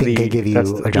to anything the. could give you that's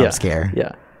a the- jump yeah, scare.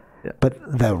 Yeah. But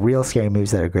the real scary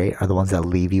movies that are great are the ones that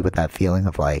leave you with that feeling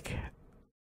of like,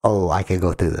 oh, I could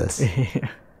go through this.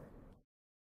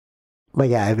 Like,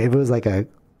 yeah, if it was like a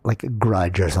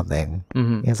Grudge or something,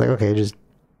 it's like, okay, just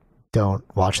don't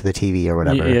watch the TV or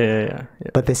whatever. Yeah.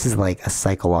 But this is like a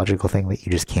psychological thing that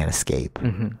you just can't escape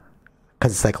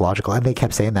because it's psychological. And they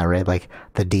kept saying that, right? Like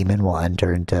the demon will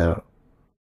enter into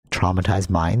traumatized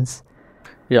minds.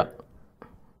 Yeah.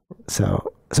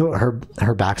 So her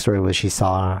backstory was she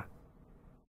saw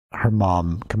her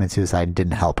mom commit suicide and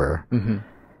didn't help her,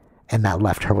 and that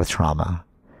left her with trauma.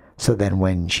 So then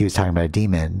when she was talking about a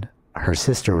demon, her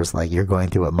sister was like, "You're going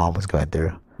through what mom was going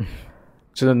through."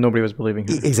 So then nobody was believing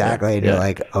her. Exactly. And you're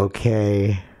like,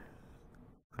 okay,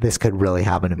 this could really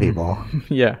happen to people.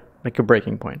 Yeah, like a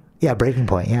breaking point. Yeah, breaking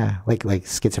point. Yeah, like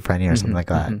schizophrenia or something like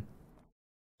that.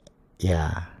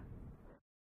 Yeah.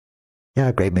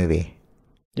 Yeah, great movie.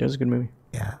 Yeah, it was a good movie.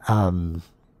 Yeah.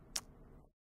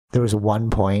 There was one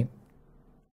point.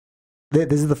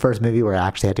 This is the first movie where I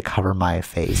actually had to cover my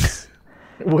face.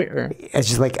 Where? It's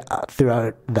just like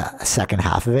throughout the second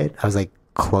half of it, I was like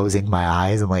closing my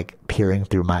eyes and like peering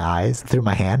through my eyes, through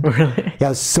my hand. Really? Yeah, I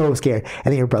was so scared. And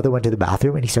then your brother went to the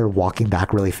bathroom and he started walking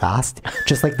back really fast.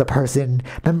 Just like the person,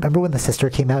 remember when the sister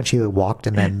came out and she walked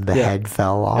and then the head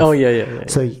fell off? Oh, yeah.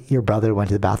 So your brother went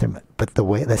to the bathroom, but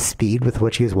the speed with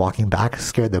which he was walking back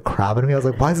scared the crap out of me. I was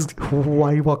like,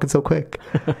 why are you walking so quick?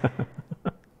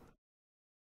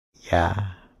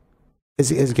 Yeah.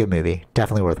 It's a good movie.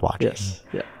 Definitely worth watching. Yes.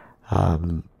 Yeah.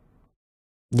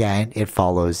 Yeah, and It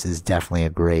Follows is definitely a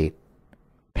great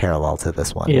parallel to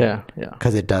this one. Yeah.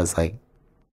 Because it does like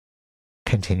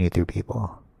continue through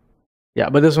people. Yeah,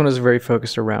 but this one is very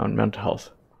focused around mental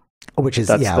health. Which is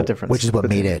That's the difference. Which is what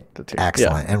made it the two.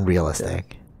 excellent and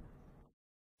realistic.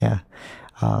 Yeah.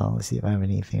 Let's see if I have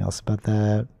anything else about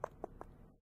that.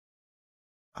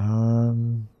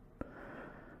 No,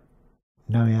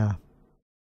 yeah.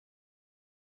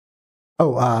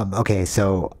 Oh, okay,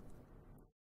 so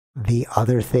the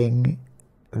other thing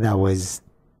that was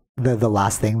the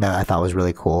last thing that I thought was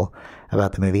really cool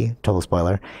about the movie, total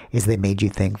spoiler, is they made you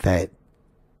think that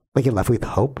like it left with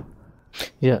hope.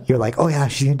 Yeah. You're like, oh yeah,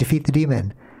 she's gonna defeat the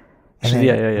demon. And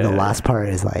then the last part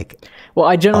is like, well,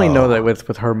 I generally know that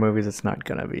with horror movies it's not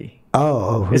gonna be.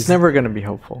 It's never gonna be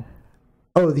hopeful.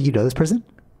 Oh, you know this person?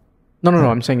 No,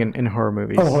 I'm saying in horror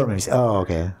movies. Oh, horror movies. Oh,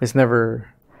 okay. It's never.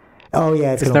 Oh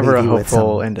yeah, it's never a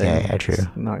hopeful ending. Yeah, true. It's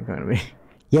not gonna be.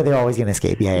 Yeah, they're always gonna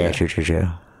escape. Yeah, true.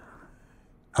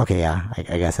 Okay, yeah,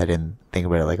 I guess I didn't think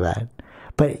about it like that.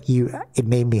 But it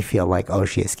made me feel like, oh,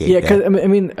 she escaped. Yeah,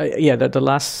 because the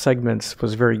last segments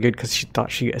was very good because she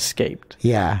thought she escaped.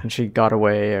 Yeah, and she got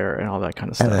away and all that kind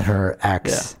of stuff. And then her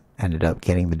ex ended up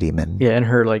getting the demon. Yeah,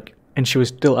 and she was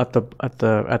still at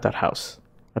that house,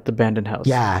 at the abandoned house.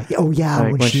 Yeah. Oh yeah.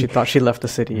 Like when she thought she left the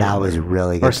city. That was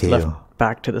really good too. Left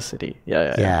back to the city.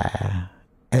 Yeah.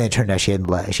 And it turned out she hadn't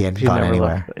gone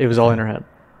anywhere. Left. It was all in her head.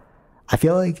 I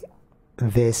feel like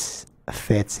this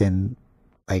fits in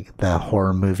like the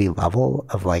horror movie level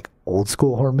of like old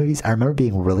school horror movies. I remember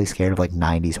being really scared of like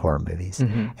 90s horror movies.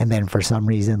 And then for some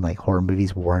reason like horror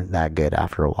movies weren't that good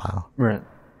after a while. Right.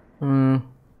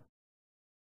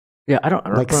 Yeah, I don't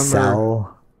like remember.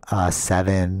 Cell,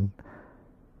 Seven.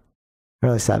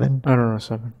 Really, Seven? I don't know,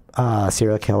 Seven.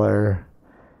 Serial killer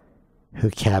who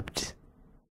kept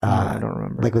I don't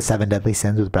remember. like with Seven Deadly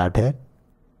Sins with Brad Pitt.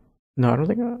 No, I don't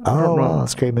think. I don't Oh, know. wow,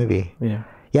 it's a great movie.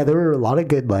 Yeah, there were a lot of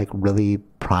good, like, really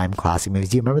prime classic movies.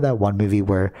 Do you remember that one movie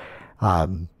where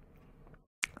the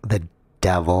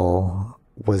devil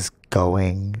was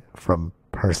going from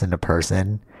person to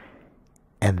person?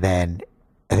 And then,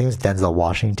 I think it was Denzel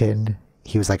Washington.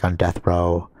 He was, like, on death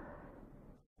row.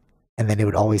 And then he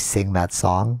would always sing that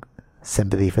song,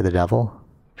 Sympathy for the Devil.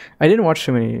 I didn't watch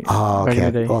too many. Oh,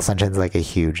 okay. Well, Sunshine's, like, a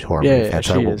huge horror movie fan,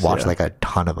 so I watched, like, a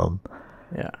ton of them.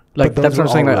 Yeah, like that's what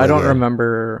I'm saying. Like, I don't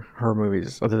remember horror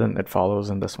movies other than It Follows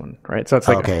and this one, right? So it's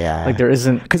like, okay, yeah, like there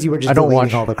isn't because you were just I don't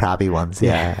watch all the crappy ones.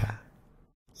 Yeah.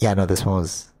 No, this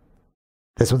one's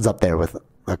up there with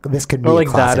like this could be or like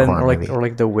a classic that, horror movie. or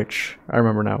like The Witch. I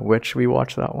remember now. Witch. We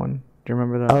watched that one. Do you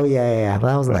remember that? Oh yeah.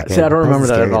 That wasn't that good. See, I don't remember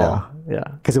that at all. Though. Yeah,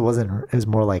 because it wasn't. It was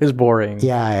more like it was boring.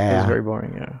 Yeah. It was very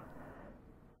boring.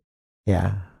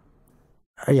 Yeah.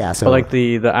 So but like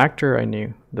the actor I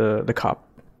knew, the cop.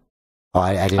 Oh,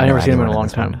 I didn't. I never seen him in a long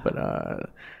time, but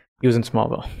he was in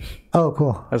Smallville. Oh,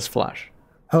 cool. As Flash.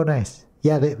 Oh, nice.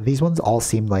 Yeah, these ones all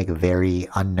seemed like very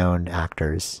unknown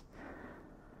actors.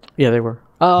 Yeah, they were.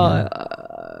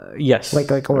 Yes.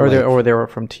 Or they were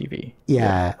from TV.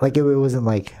 Yeah, like it wasn't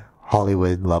like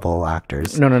Hollywood level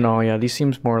actors. No. Yeah, these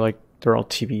seems more like they're all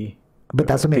TV. But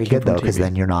that's what made it came good though, from because TV.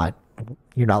 then you're not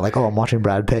like, oh, I'm watching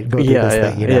Brad Pitt go through Yeah, this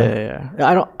yeah, thing, you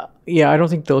know? yeah. I don't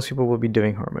think those people will be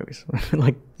doing horror movies.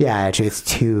 Like, Yeah, actually,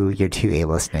 you're too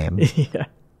A-list name. yeah.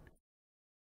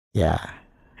 Yeah.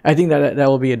 I think that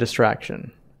will be a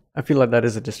distraction. I feel like that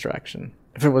is a distraction.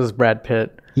 If it was Brad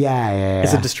Pitt, Yeah.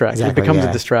 it's a distraction. Exactly, It becomes yeah.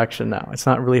 a distraction now. It's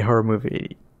not really a horror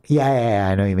movie, Yeah,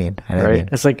 I know what you mean. I know what you right? mean.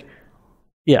 It's like,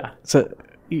 yeah. So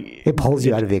It pulls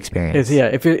you out of the experience. It's, yeah.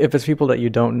 If it's people that you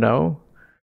don't know,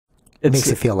 It makes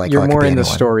it feel like, you're oh, it could more be in the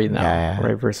anyone. story now, Yeah.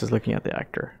 right? Versus looking at the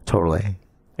actor. Totally.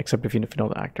 Except if you know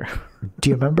the actor. Do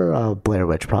you remember Blair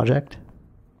Witch Project?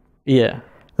 Yeah.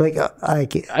 Like,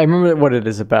 I remember what it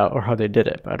is about or how they did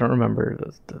it, but I don't remember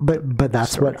the but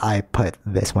that's story. what I put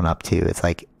this one up to. It's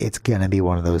like, it's gonna be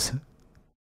one of those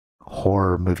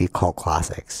horror movie cult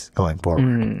classics going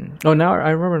forward. Oh, now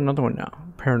I remember another one now.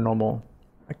 Paranormal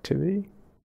Activity.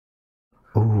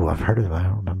 Ooh, I've heard of it. I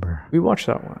don't remember. We watched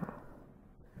that one.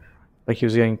 Like he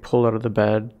was getting pulled out of the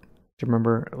bed. Do you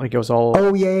remember? Like it was all.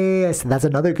 Oh yeah. So that's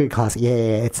another good classic. Yeah.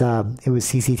 It's it was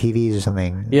CCTVs or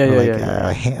something. Yeah, Or yeah,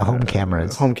 like, home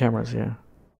cameras. Home cameras, yeah.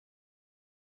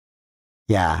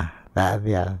 Yeah,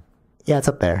 yeah. It's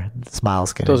up there.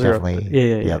 Smiles can Those are definitely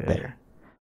up, be up there.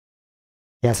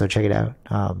 Yeah, so check it out.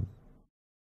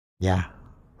 Yeah,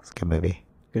 it's a good movie.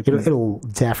 Good It'll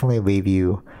definitely leave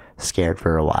you scared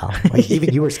for a while. Like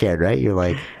even you were scared, right? You're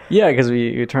like, Yeah, because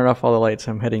we turned off all the lights.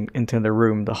 I'm heading into the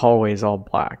room. The hallway is all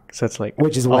black, so it's like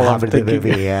which is what all I'm happened in the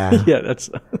thinking. movie. Yeah, Yeah, that's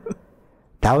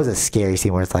that was a scary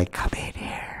scene where it's like, come in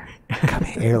here, come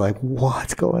in. You're like,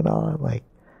 what's going on? Like,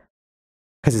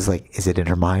 because it's like, is it in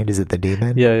her mind? Is it the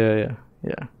demon? yeah.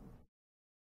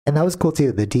 And that was cool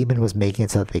too. The demon was making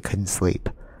it so that they couldn't sleep,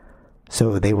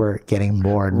 so they were getting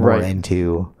more and more Right.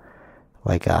 into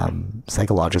like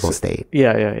psychological state.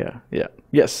 Yeah.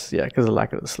 Yes, yeah, because of the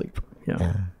lack of the sleep. Yeah.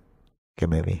 Yeah, good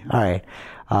movie. All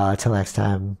right, till next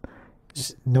time.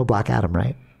 Just no Black Adam,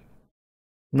 right?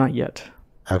 Not yet.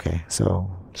 Okay,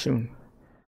 so Soon.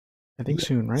 I think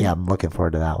soon, right? yeah, I'm looking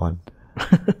forward to that one.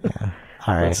 Yeah.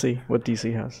 All right. Let's see what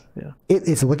DC has. Yeah.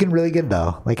 It's looking really good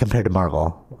though, like compared to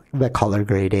Marvel. The color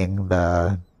grading,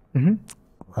 the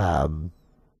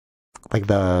like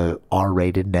the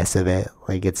R-ratedness of it.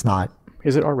 Like it's not.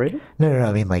 Is it R-rated? No.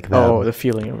 I mean like The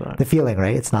feeling of that. the feeling,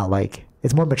 right? It's not like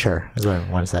it's more mature. Is what I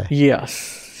want to say.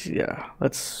 Yes. Yeah.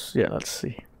 Let's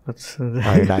see. Let's. Oh,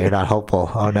 you're not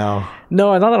hopeful. Oh no.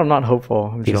 No, not that I'm not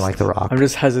hopeful. You don't like The Rock. I'm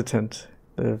just hesitant.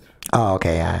 Oh,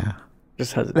 okay, yeah.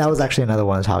 Just hesitant. That was actually another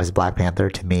one of the topics. Black Panther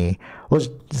to me. We'll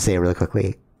just say it really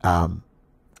quickly. I'm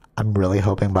really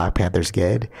hoping Black Panther's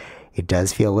good. It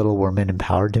does feel a little woman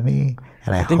empowered to me,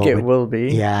 and I think hope it will be.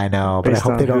 Yeah, I know, but I based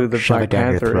hope on they who don't the shove Black it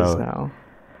down Panther your is throat. now.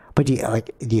 But do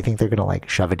you think they're gonna like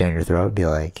shove it down your throat and be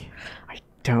like, I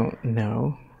don't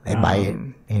know. it might,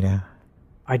 you know?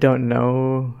 I don't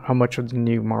know how much of the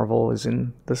new Marvel is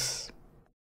in this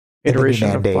In the new iteration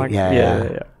of mandate, Black.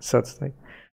 yeah. So it's like,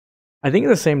 I think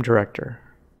it's the same director.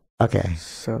 Okay,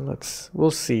 So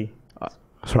we'll see.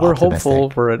 so We're optimistic. hopeful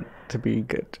for it to be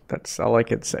good. That's all I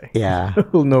can say. Yeah,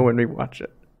 We'll know when we watch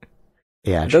it.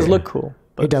 yeah. It does true. look cool.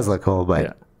 But It does look cool, but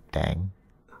yeah. dang.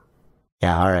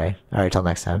 Yeah. All right. Till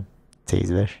next time. Take it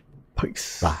easy, Vish.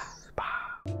 Peace. Bye.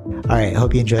 All right,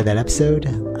 hope you enjoyed that episode.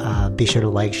 Be sure to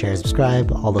like, share,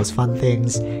 subscribe, all those fun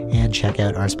things, and check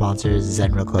out our sponsors,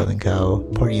 Zenro Clothing Co.,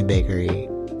 Portian Bakery,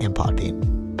 and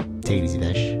Podbean. Take it easy,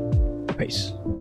 Vish. Peace.